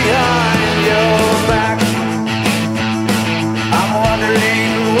tied behind your back. I'm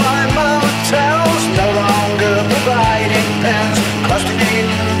wondering why motels no longer providing pens, clustered in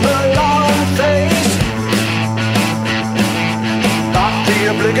the long face. Not the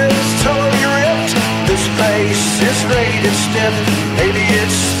obligatory rift. This place is rated stiff. Maybe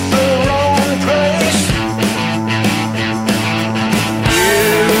it's the wrong place.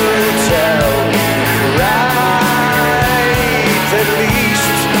 You tell me right, at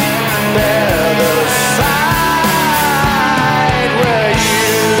least bear the side where you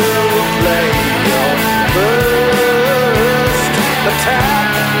play your first attack,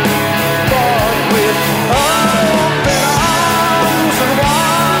 but with open arms and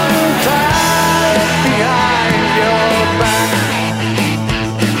one tied behind your back.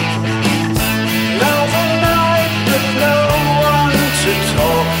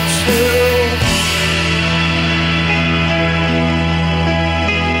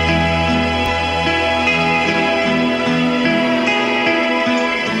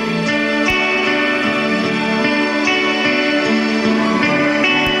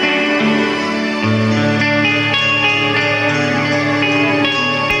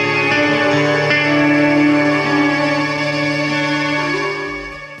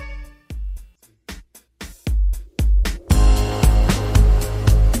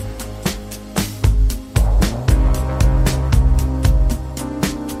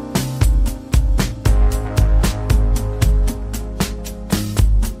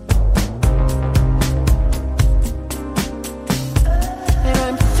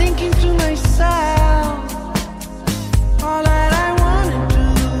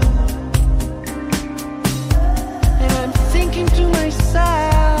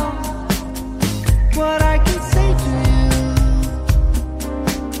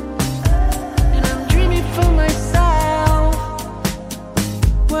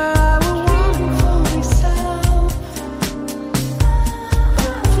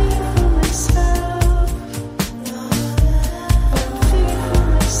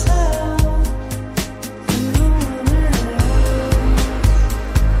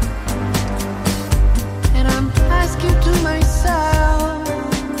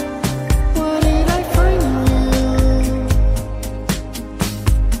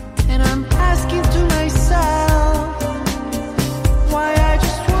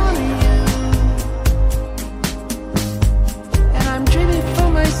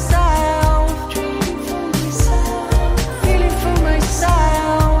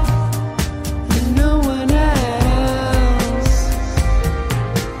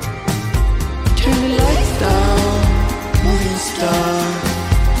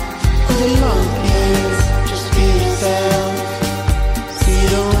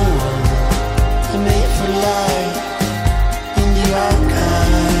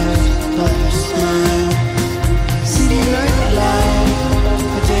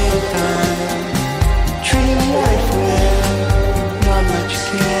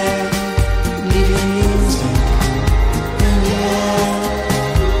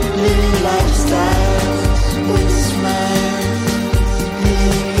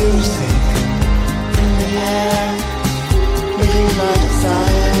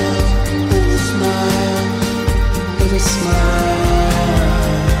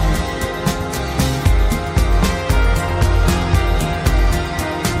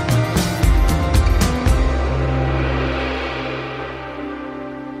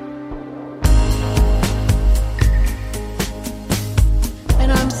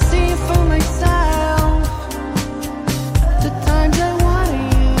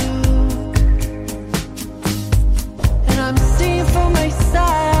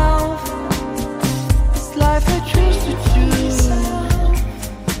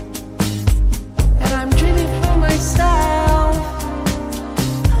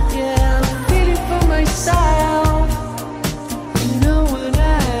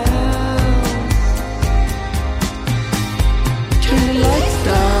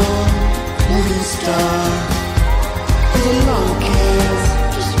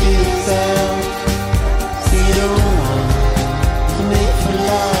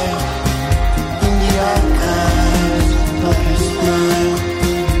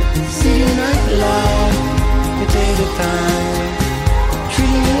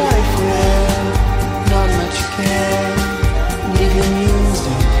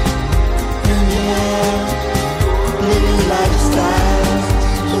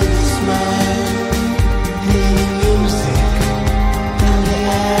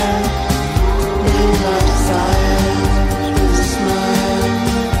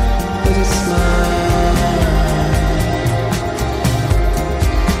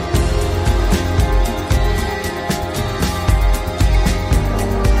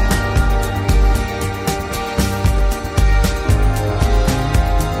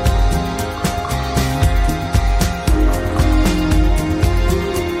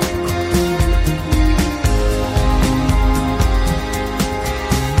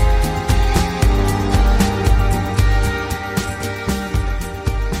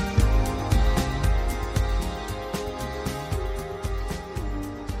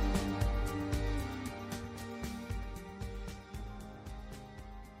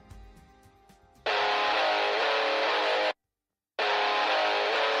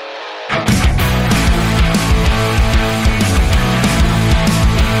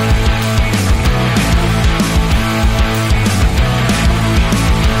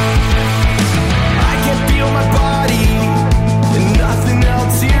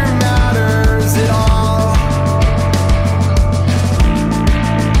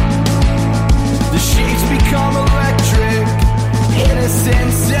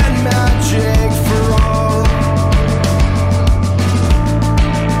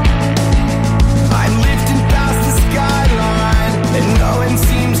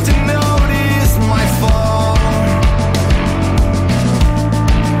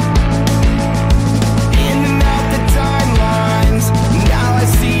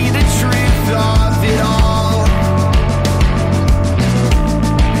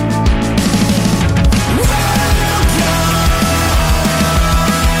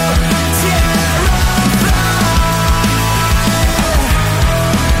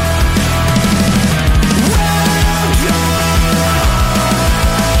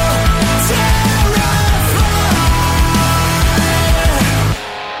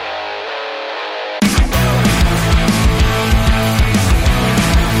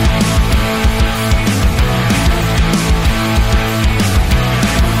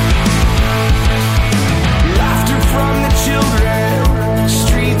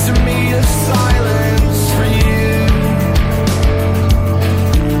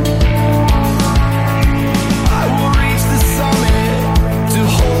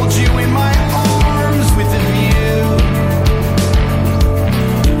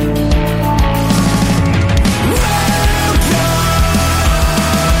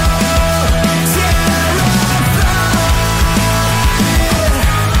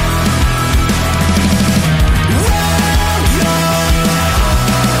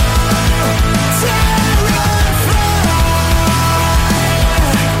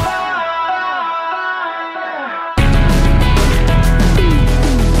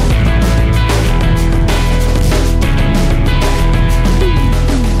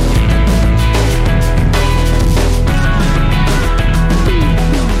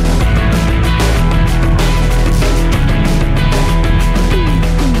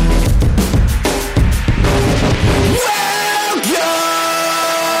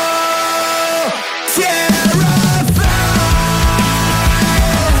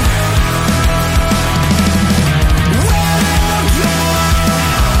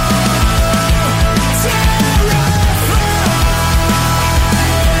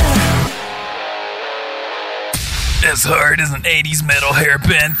 as hard as an 80s metal hair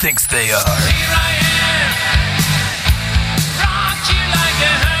band thinks they are. Here I am, rock you like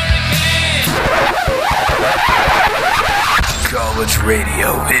a hurricane. College radio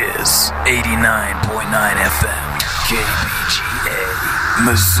is 89.9 FM, KBGA,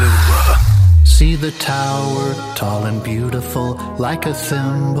 Missoula. See the tower, tall and beautiful, like a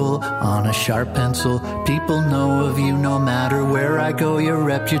thimble on a sharp pencil. People know of you no matter where I go. Your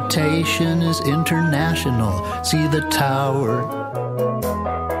reputation is international. See the tower,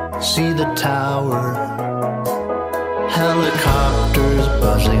 see the tower. Helicopters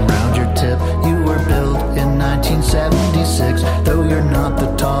buzzing round your tip. You were built in 1976. Though you're not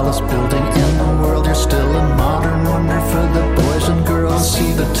the tallest building in the world, you're still a modern wonder for the boys and girls.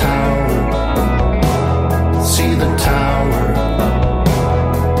 See the tower, see the tower,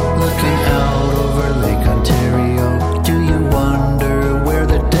 looking out over Lake Ontario. Do you wonder where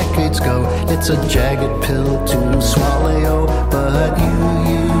the decades go? It's a jagged pill to swallow, but you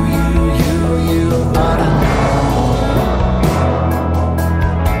ought to know.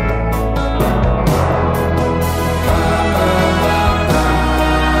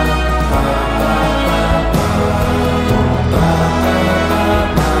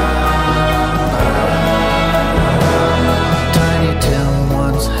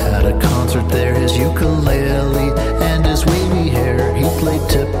 There, his ukulele and his wavy hair. He played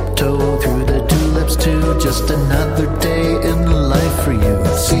tiptoe through the tulips too. Just another day in the life for you.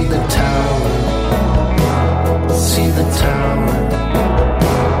 See the tower, see the tower.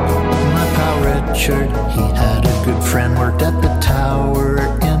 My pal Richard, he had a good friend, worked at the tower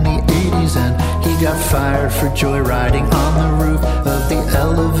in the 80s, and he got fired for joyriding on the roof of the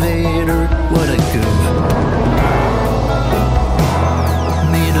elevator. What a goof.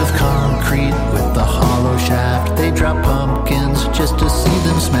 Of concrete with the hollow shaft. They drop pumpkins just to see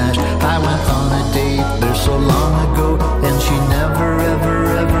them smash. I went on a date there so long ago, and she never, ever,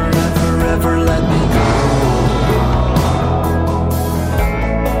 ever, ever, ever let me go.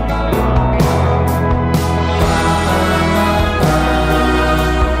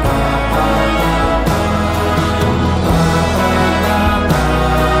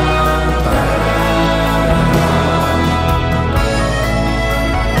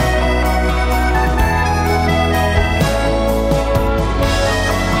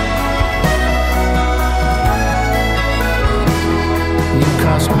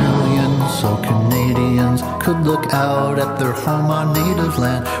 So Canadians could look out at their home on native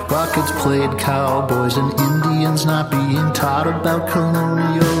land. Rockets played cowboys and Indians, not being taught about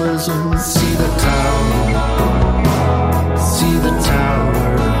colonialism. See the tower, see the tower.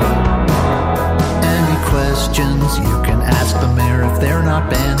 Any questions you can ask the mayor if they're not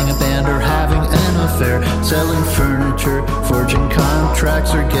banning a band or having an affair. Selling furniture, forging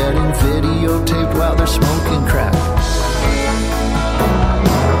contracts, or getting videotaped while they're smoking crack.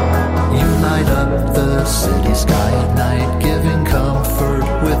 You light up the city sky at night, giving comfort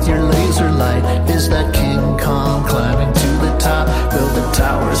with your laser light. Is that King Kong climbing to the top? Will the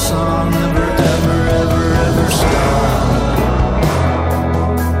tower song never, ever, ever, ever stop?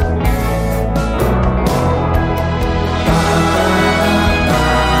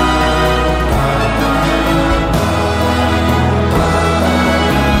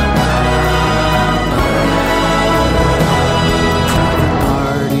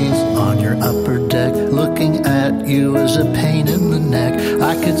 You as a pain in the neck.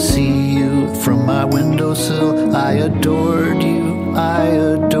 I could see you from my windowsill. I adored you, I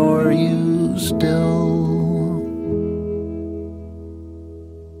adore you still.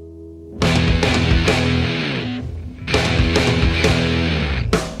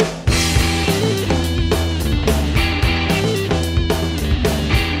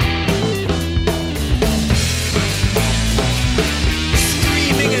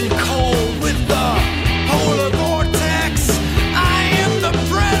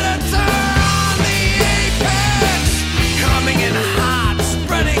 Coming in hot,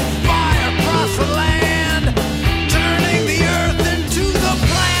 spreading fire across the land.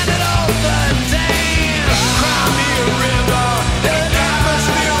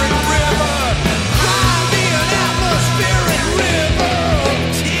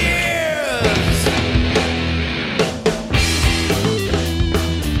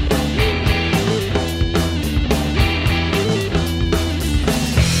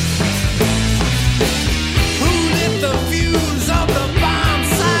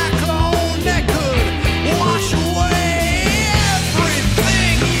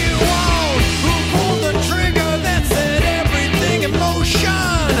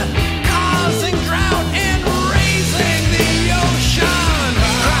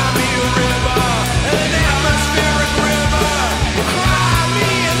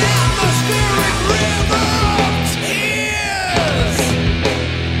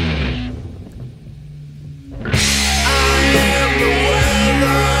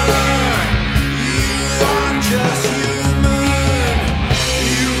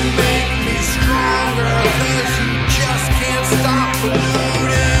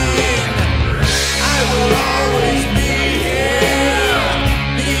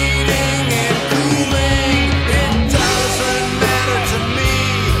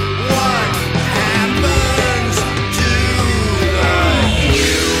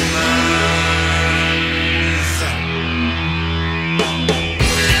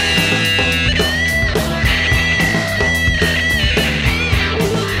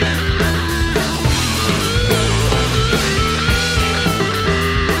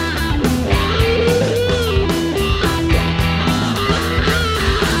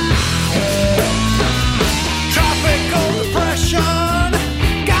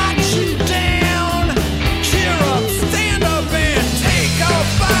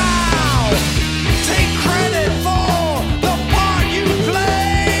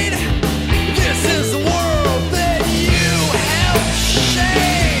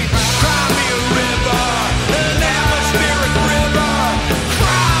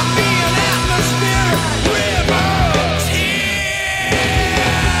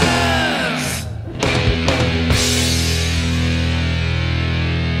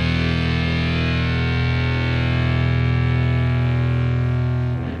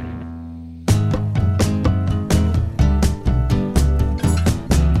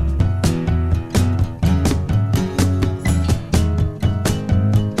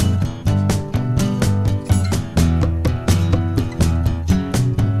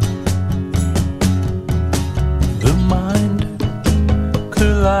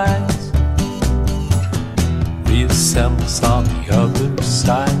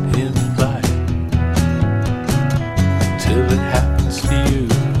 sight in flight till it happens to you.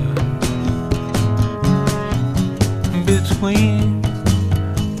 Between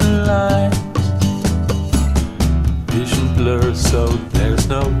the lines, vision blurs so there's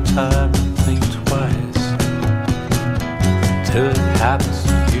no time to think twice till it happens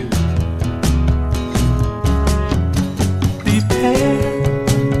to you. Prepare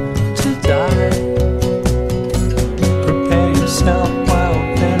to die. Prepare yourself while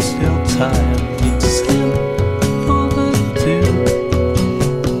there's still time. It's simple to do,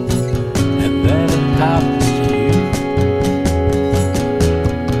 and then it happens to you.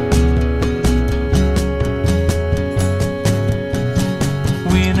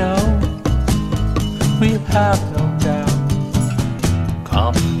 We know, we have no doubt,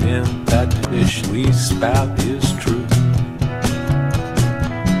 confident that the dish we spout is true,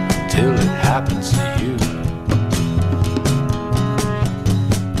 till it happens to you.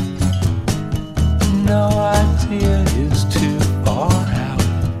 No idea is too far out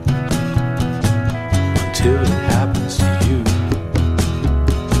until it happens to you.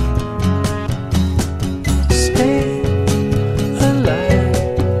 Stay alive.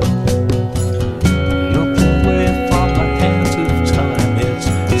 Look away from the hands of time.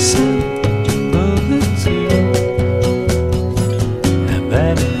 It's simple to do, and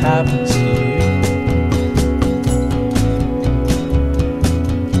then it happens to you.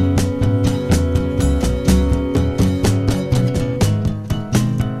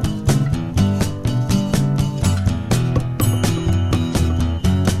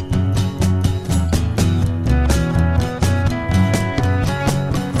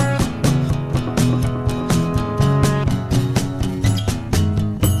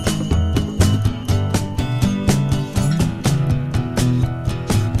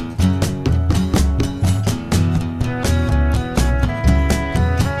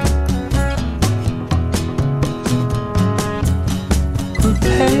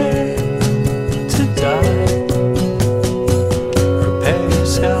 Prepare to die. Prepare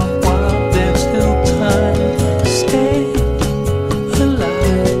yourself while there's still time. Stay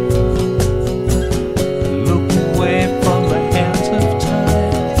alive. Look away from the hands of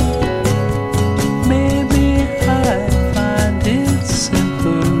time. Maybe I find it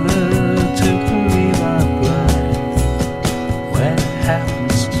simpler to believe I'm blind when it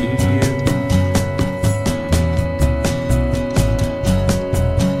happens to you.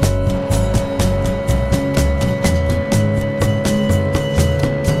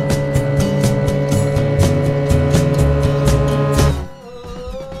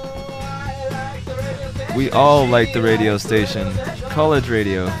 We all like the radio station. College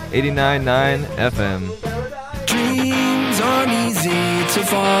Radio, 89.9 FM. Dreams aren't easy to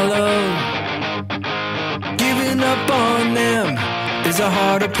follow. Giving up on them is a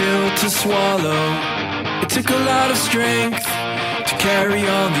harder pill to swallow. It took a lot of strength to carry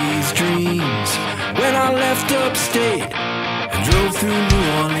all these dreams. When I left upstate and drove through New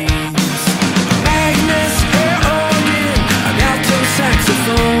Orleans, Magnus, air organ, an alto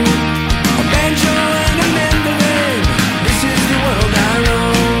saxophone, a banjo and a mandolin. This is the world I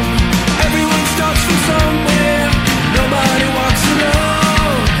roam. Everyone starts from somewhere. Nobody walks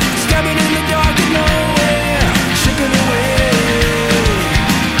alone. Stabbing in the dark of nowhere. Shipping away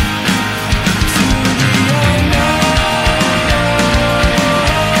to the unknown.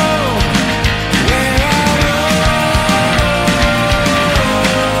 Where I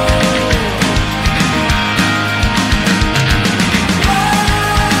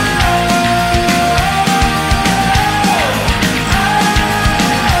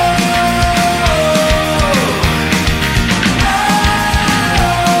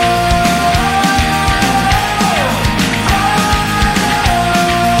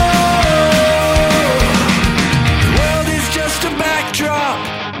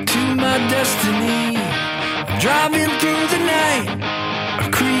driving through the night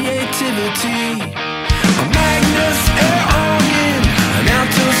of creativity. A Magnus air organ, an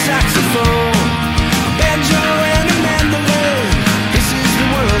alto saxophone, a banjo and a mandolin. This is the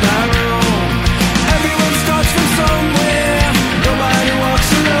world I roam. Everyone starts from somewhere. Nobody walks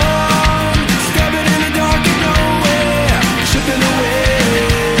alone. Stabbing in the dark of nowhere. Shipping away.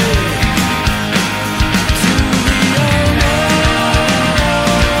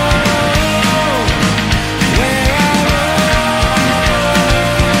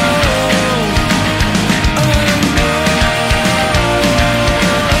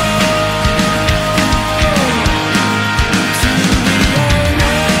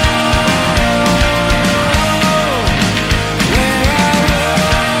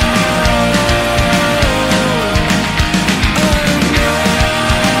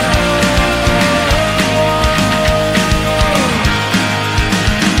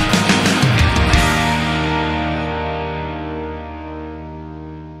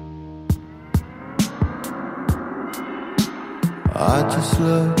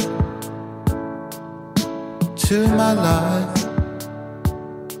 look to my life,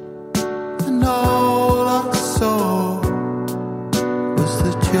 and all I saw was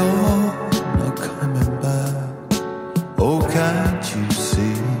that you're not coming back. Oh, can't you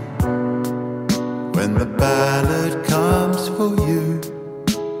see, when the ballad comes for you,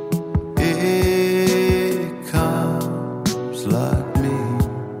 it comes like me.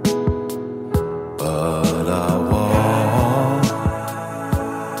 But I won't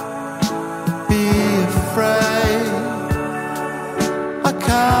be afraid. I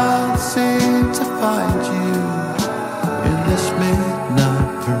can't seem to find you in this midnight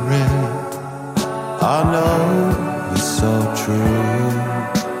parade. I know it's so true,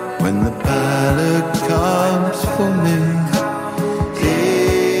 when the ballad comes for me,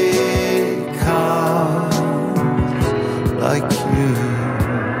 it comes like you.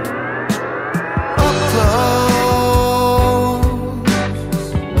 Up close,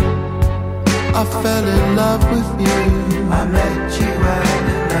 I fell in love with you. I met you at an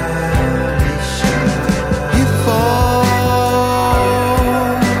early show. You fall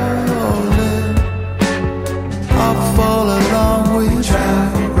in, I'll fall along with you.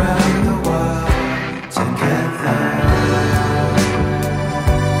 Travel round the world together.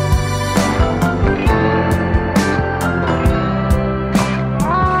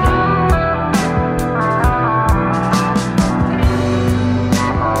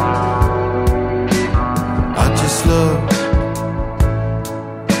 I just look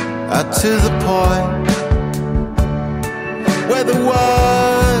to the point where the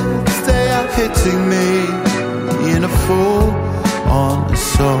words, they are hitting me in a full on the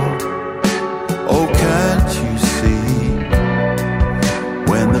soul. Oh, can't you see,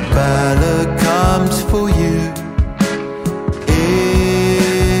 when the ballad comes for you,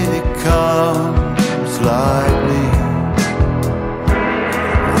 it comes like me.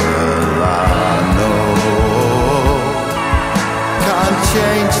 Well, I know can't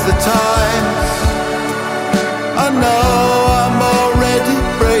change the times. I know I'm already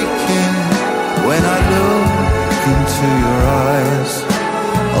breaking when I look into your eyes.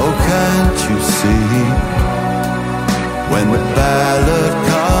 Oh, can't you see, when the ballad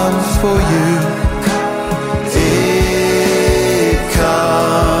comes for you, it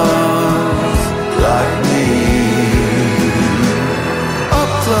comes like me.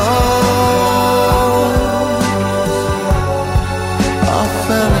 Up close, I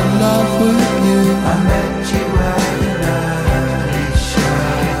fell in love with you. I met you at an early show.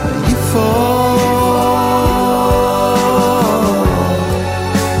 You fall,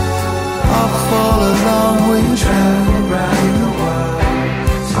 I'll fall along with you. Travel round the world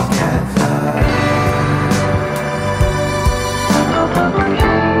together.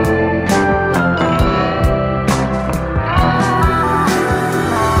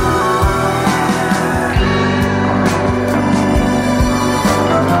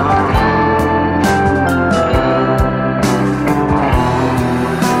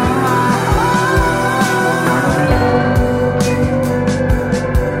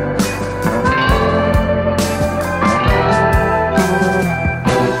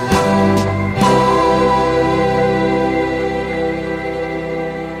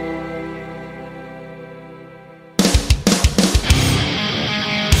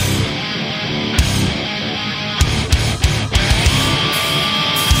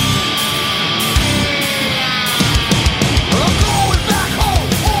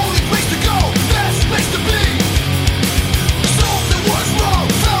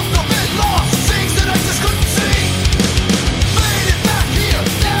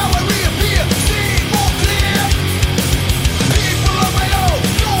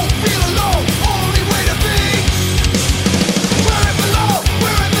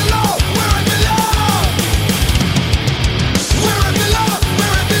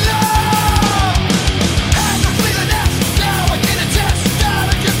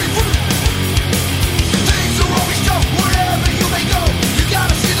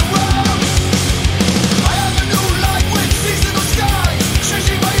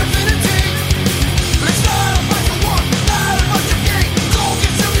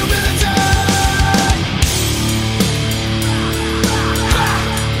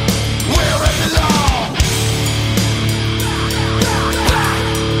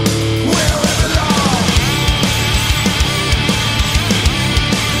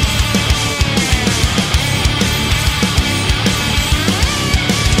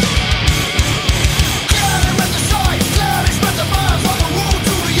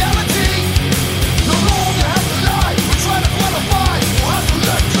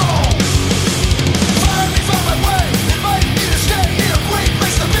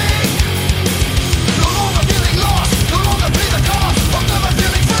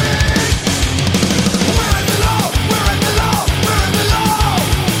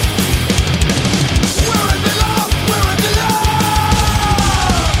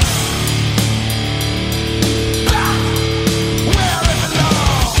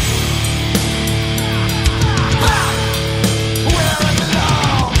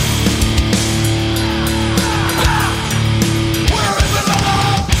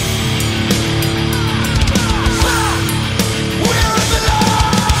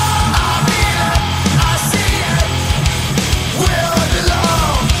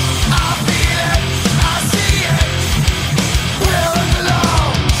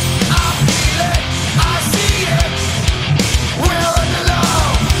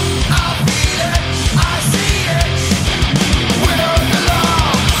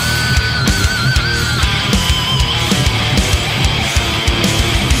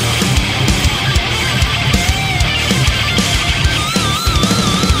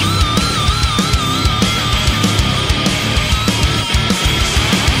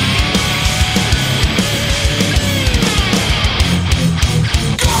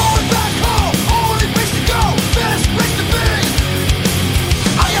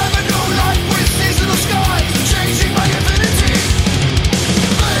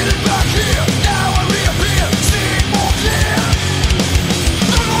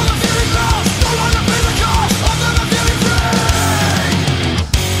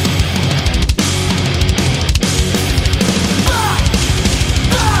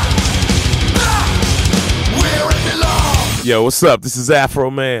 Yo, what's up? This is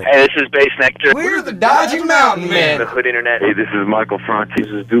Afro Man. Hey, this is Bass Nectar. We're the Dodgy Mountain Men. The Hood Internet. Hey, this is Michael Franti.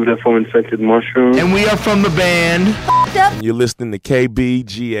 This is Duda from Infected Mushroom. And we are from the band. You're listening to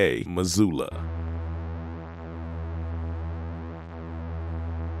KBGA Missoula.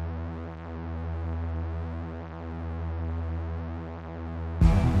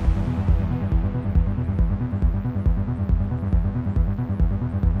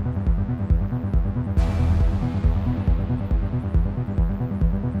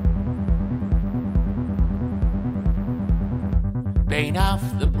 Bane off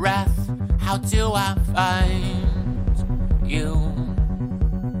the breath, how do I find you?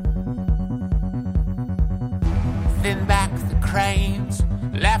 Thin back the cranes,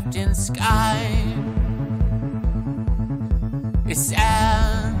 left in sky. A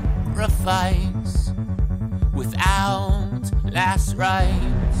sacrifice without last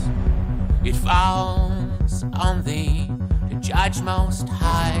rites. It falls on thee to judge most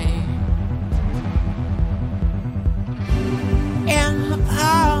high. In the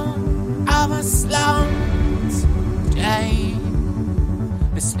palm of a slumped day,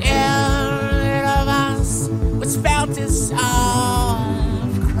 the spirit of us was felt as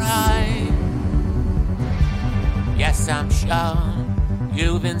soft cry. Yes, I'm sure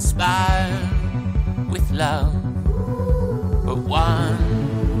you've inspired with love, but one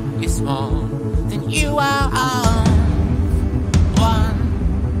is more than you are of. One,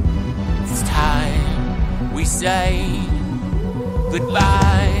 it's time we say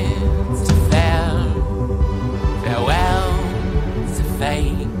goodbye to farewell to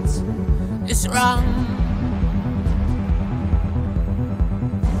fate is wrong.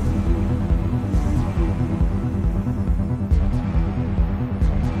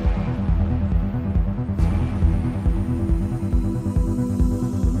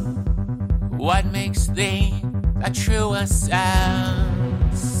 What makes thee a true assassin?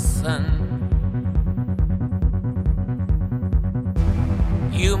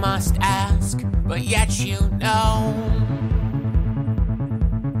 You must ask, but yet you know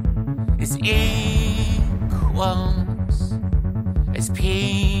is equals as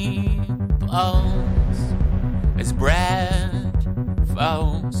peoples, as bred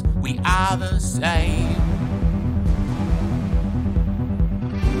foes. We are the same.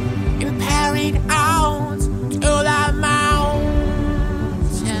 Carried out to the mountains,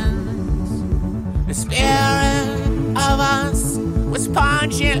 the spirit of us was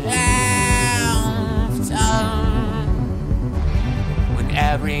punching after. When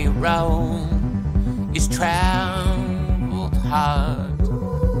every road is traveled hard,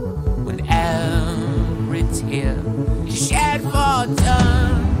 when every tear is shed for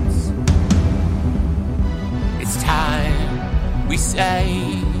dust, it's time we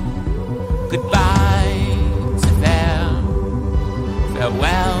say goodbye to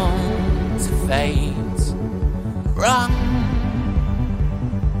farewell to fate. Wrong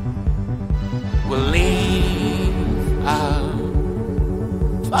will leave our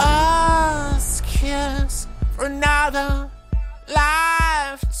first kiss for another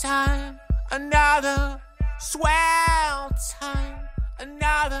lifetime, another swell time,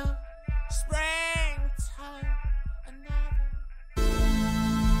 another springtime, another.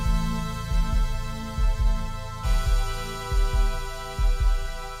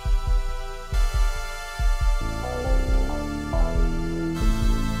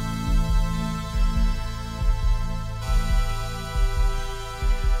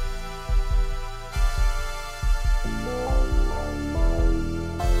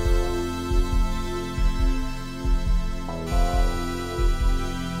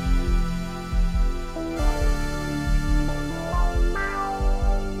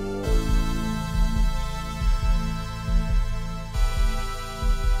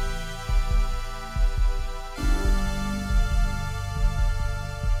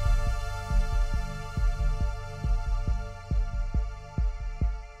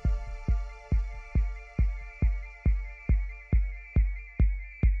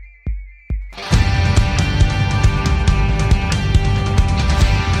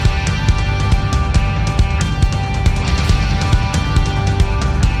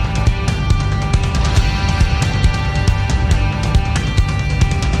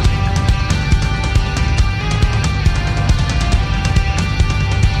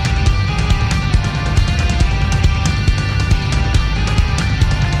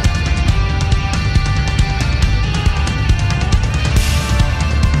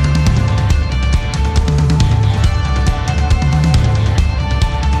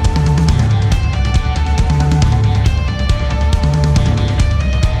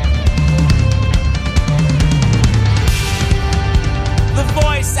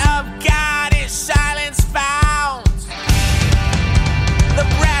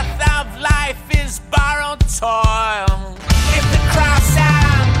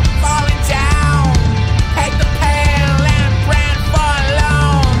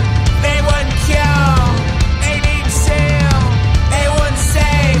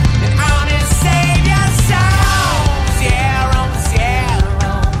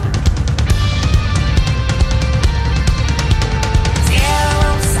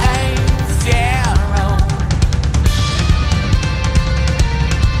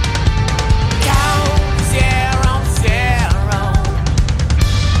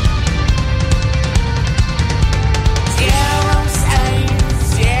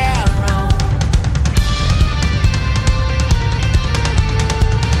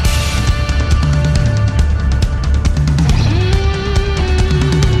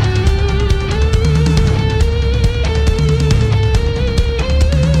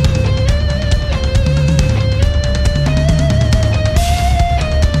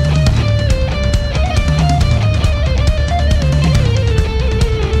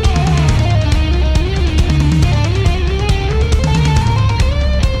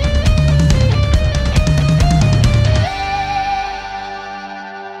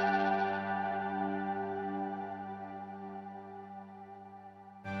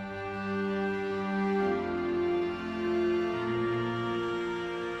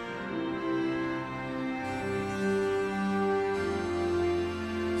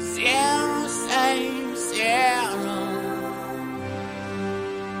 same zero.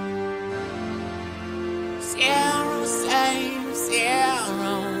 Zero, same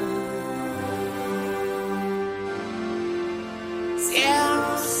zero.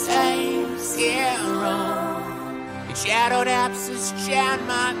 Zero, same zero. Your shadowed absence chant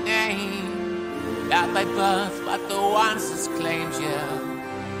my name. Not by birth, but the ones that's claimed you.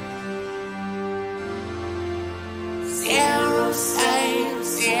 Zero, same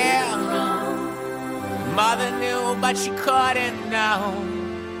zero. Mother knew, but she couldn't know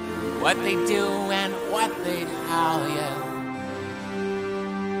what they do and what they'd how you.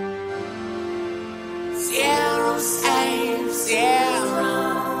 Zero, same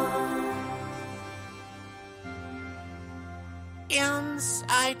zero.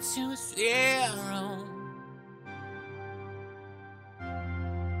 Inside to zero.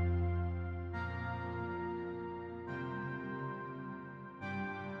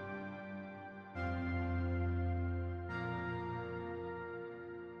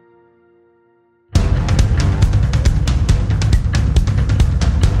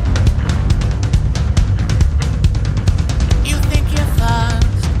 You think you're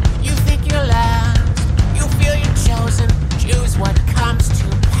first, you think you're last, you feel you're chosen, choose what comes to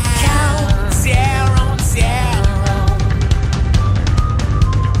pass. Count zero, zero.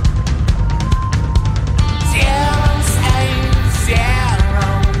 Zero, same zero.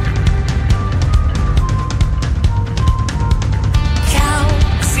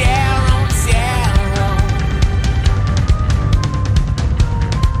 Count zero, zero.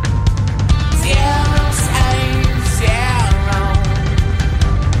 Zero, same zero.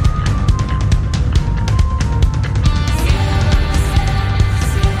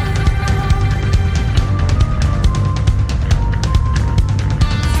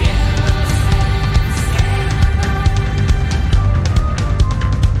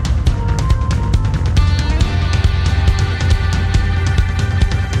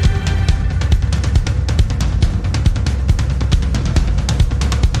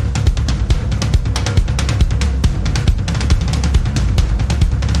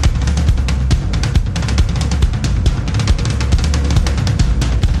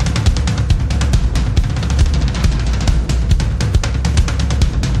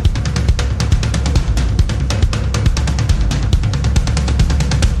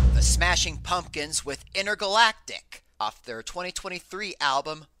 The Smashing Pumpkins with Intergalactic off their 2023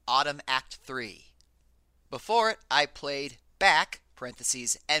 album Autumn Act 3. Before it, I played Back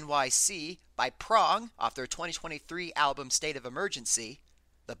parentheses NYC by Prong off their 2023 album State of Emergency,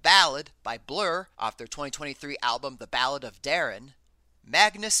 The Ballad by Blur off their 2023 album The Ballad of Darren,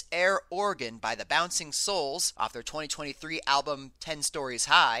 Magnus Air Organ by the Bouncing Souls off their 2023 album 10 Stories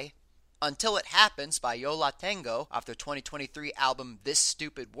High, Until It Happens by Yo La Tengo off their 2023 album This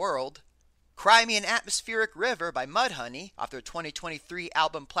Stupid World, Cry Me an Atmospheric River by Mudhoney off their 2023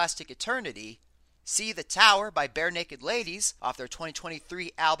 album Plastic Eternity, See the Tower by Bare Naked Ladies off their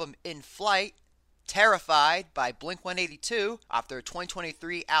 2023 album In Flight, Terrified by Blink-182 off their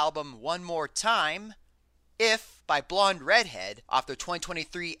 2023 album One More Time, If by Blonde Redhead off their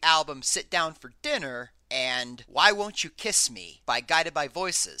 2023 album Sit Down for Dinner, and Why Won't You Kiss Me by Guided by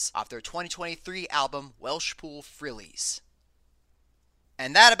Voices off their 2023 album Welshpool Frillies.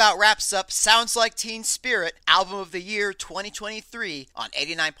 And that about wraps up Sounds Like Teen Spirit Album of the Year 2023 on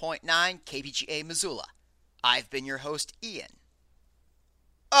 89.9 KBGA Missoula. I've been your host, Ian.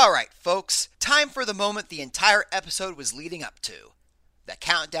 Alright, folks, time for the moment the entire episode was leading up to, the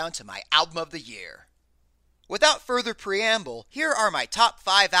countdown to my Album of the Year. Without further preamble, here are my top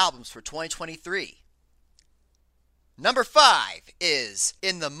 5 albums for 2023. Number 5 is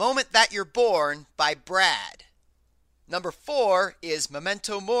In the Moment That You're Born by Brad. Number 4 is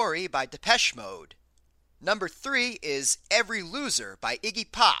Memento Mori by Depeche Mode. Number 3 is Every Loser by Iggy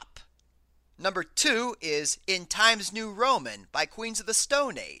Pop. Number 2 is In Times New Roman by Queens of the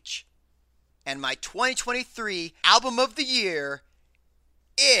Stone Age. And my 2023 Album of the Year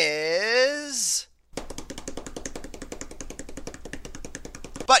is...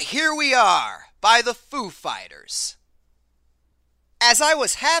 But Here We Are by the Foo Fighters. As I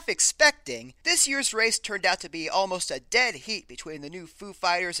was half expecting, this year's race turned out to be almost a dead heat between the new Foo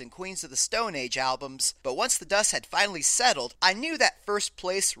Fighters and Queens of the Stone Age albums, but once the dust had finally settled, I knew that first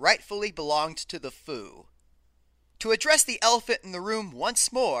place rightfully belonged to the Foo. To address the elephant in the room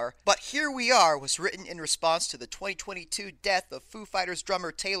once more, But Here We Are was written in response to the 2022 death of Foo Fighters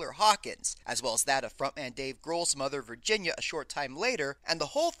drummer Taylor Hawkins, as well as that of frontman Dave Grohl's mother Virginia a short time later, and the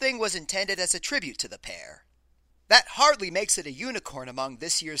whole thing was intended as a tribute to the pair. That hardly makes it a unicorn among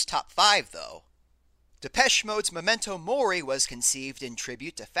this year's top 5, though. Depeche Mode's Memento Mori was conceived in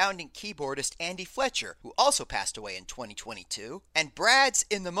tribute to founding keyboardist Andy Fletcher, who also passed away in 2022, and Brad's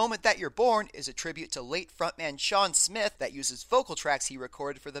In the Moment That You're Born is a tribute to late frontman Sean Smith that uses vocal tracks he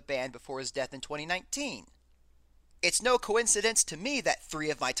recorded for the band before his death in 2019. It's no coincidence to me that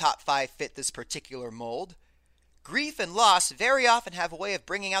 3 of my top 5 fit this particular mold. Grief and loss very often have a way of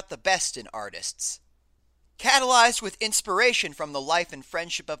bringing out the best in artists. Catalyzed with inspiration from the life and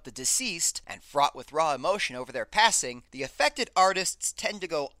friendship of the deceased, and fraught with raw emotion over their passing, the affected artists tend to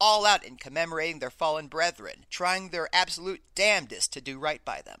go all out in commemorating their fallen brethren, trying their absolute damnedest to do right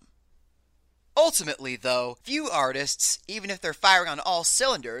by them. Ultimately, though, few artists, even if they're firing on all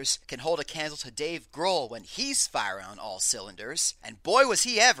cylinders, can hold a candle to Dave Grohl when he's firing on all cylinders, and boy was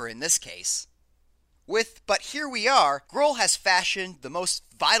he ever in this case. With But Here We Are, Grohl has fashioned the most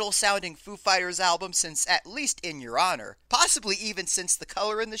vital-sounding Foo Fighters album since at least In Your Honor, possibly even since The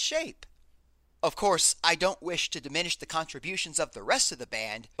Color and the Shape. Of course, I don't wish to diminish the contributions of the rest of the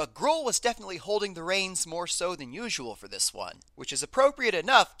band, but Grohl was definitely holding the reins more so than usual for this one, which is appropriate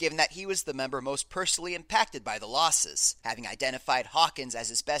enough given that he was the member most personally impacted by the losses, having identified Hawkins as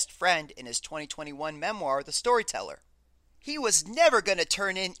his best friend in his 2021 memoir, The Storyteller. He was never going to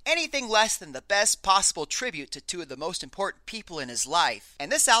turn in anything less than the best possible tribute to 2 of the most important people in his life,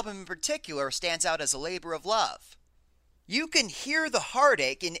 and this album in particular stands out as a labor of love. You can hear the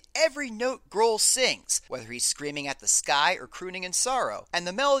heartache in every note Grohl sings, whether he's screaming at the sky or crooning in sorrow, and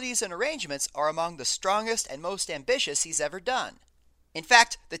the melodies and arrangements are among the strongest and most ambitious he's ever done. In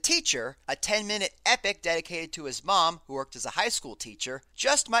fact, The Teacher, a 10-minute epic dedicated to his mom, who worked as a high school teacher,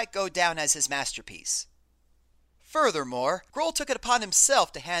 just might go down as his masterpiece. Furthermore, Grohl took it upon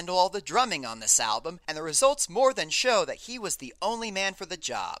himself to handle all the drumming on this album, and the results more than show that he was the only man for the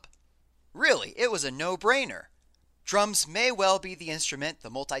job. Really, it was a no-brainer. Drums may well be the instrument the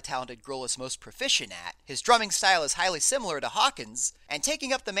multi-talented Grohl is most proficient at, his drumming style is highly similar to Hawkins, and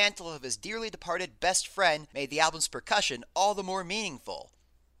taking up the mantle of his dearly departed best friend made the album's percussion all the more meaningful.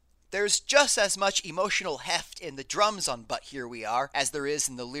 There's just as much emotional heft in the drums on But Here We Are as there is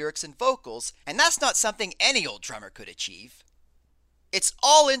in the lyrics and vocals, and that's not something any old drummer could achieve. It's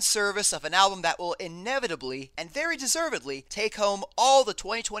all in service of an album that will inevitably, and very deservedly, take home all the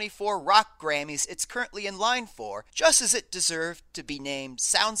 2024 rock Grammys it's currently in line for, just as it deserved to be named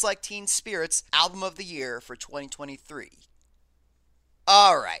Sounds Like Teen Spirit's Album of the Year for 2023.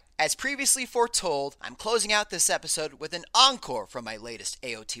 Alright, as previously foretold, I'm closing out this episode with an encore from my latest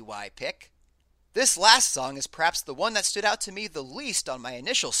AOTY pick. This last song is perhaps the one that stood out to me the least on my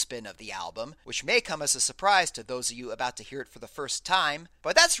initial spin of the album, which may come as a surprise to those of you about to hear it for the first time,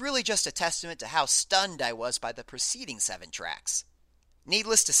 but that's really just a testament to how stunned I was by the preceding 7 tracks.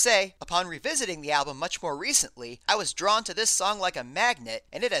 Needless to say, upon revisiting the album much more recently, I was drawn to this song like a magnet,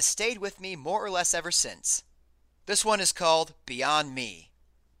 and it has stayed with me more or less ever since. This one is called Beyond Me.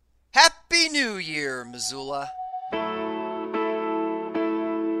 Happy New Year, Missoula!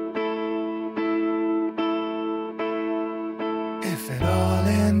 If it all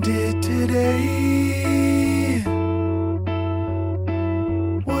ended today,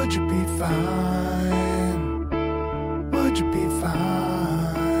 would you be fine? Would you be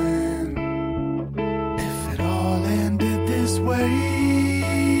fine? If it all ended this way,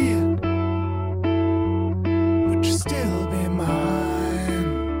 would you still be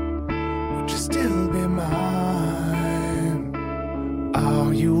mine? Would you still be mine?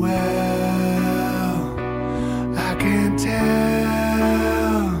 Are you well? I can tell.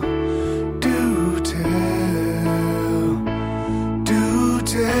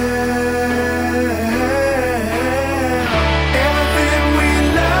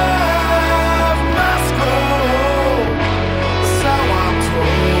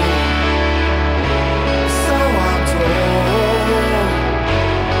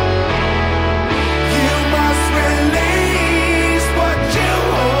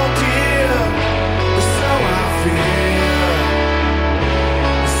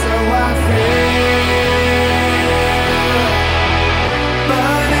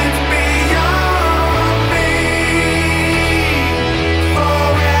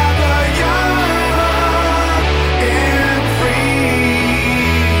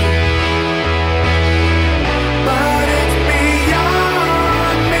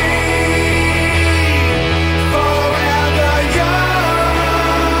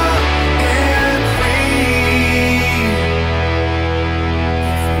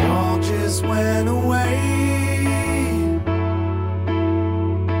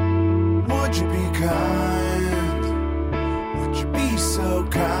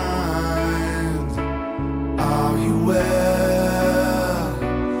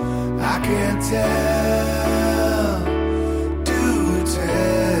 Yeah.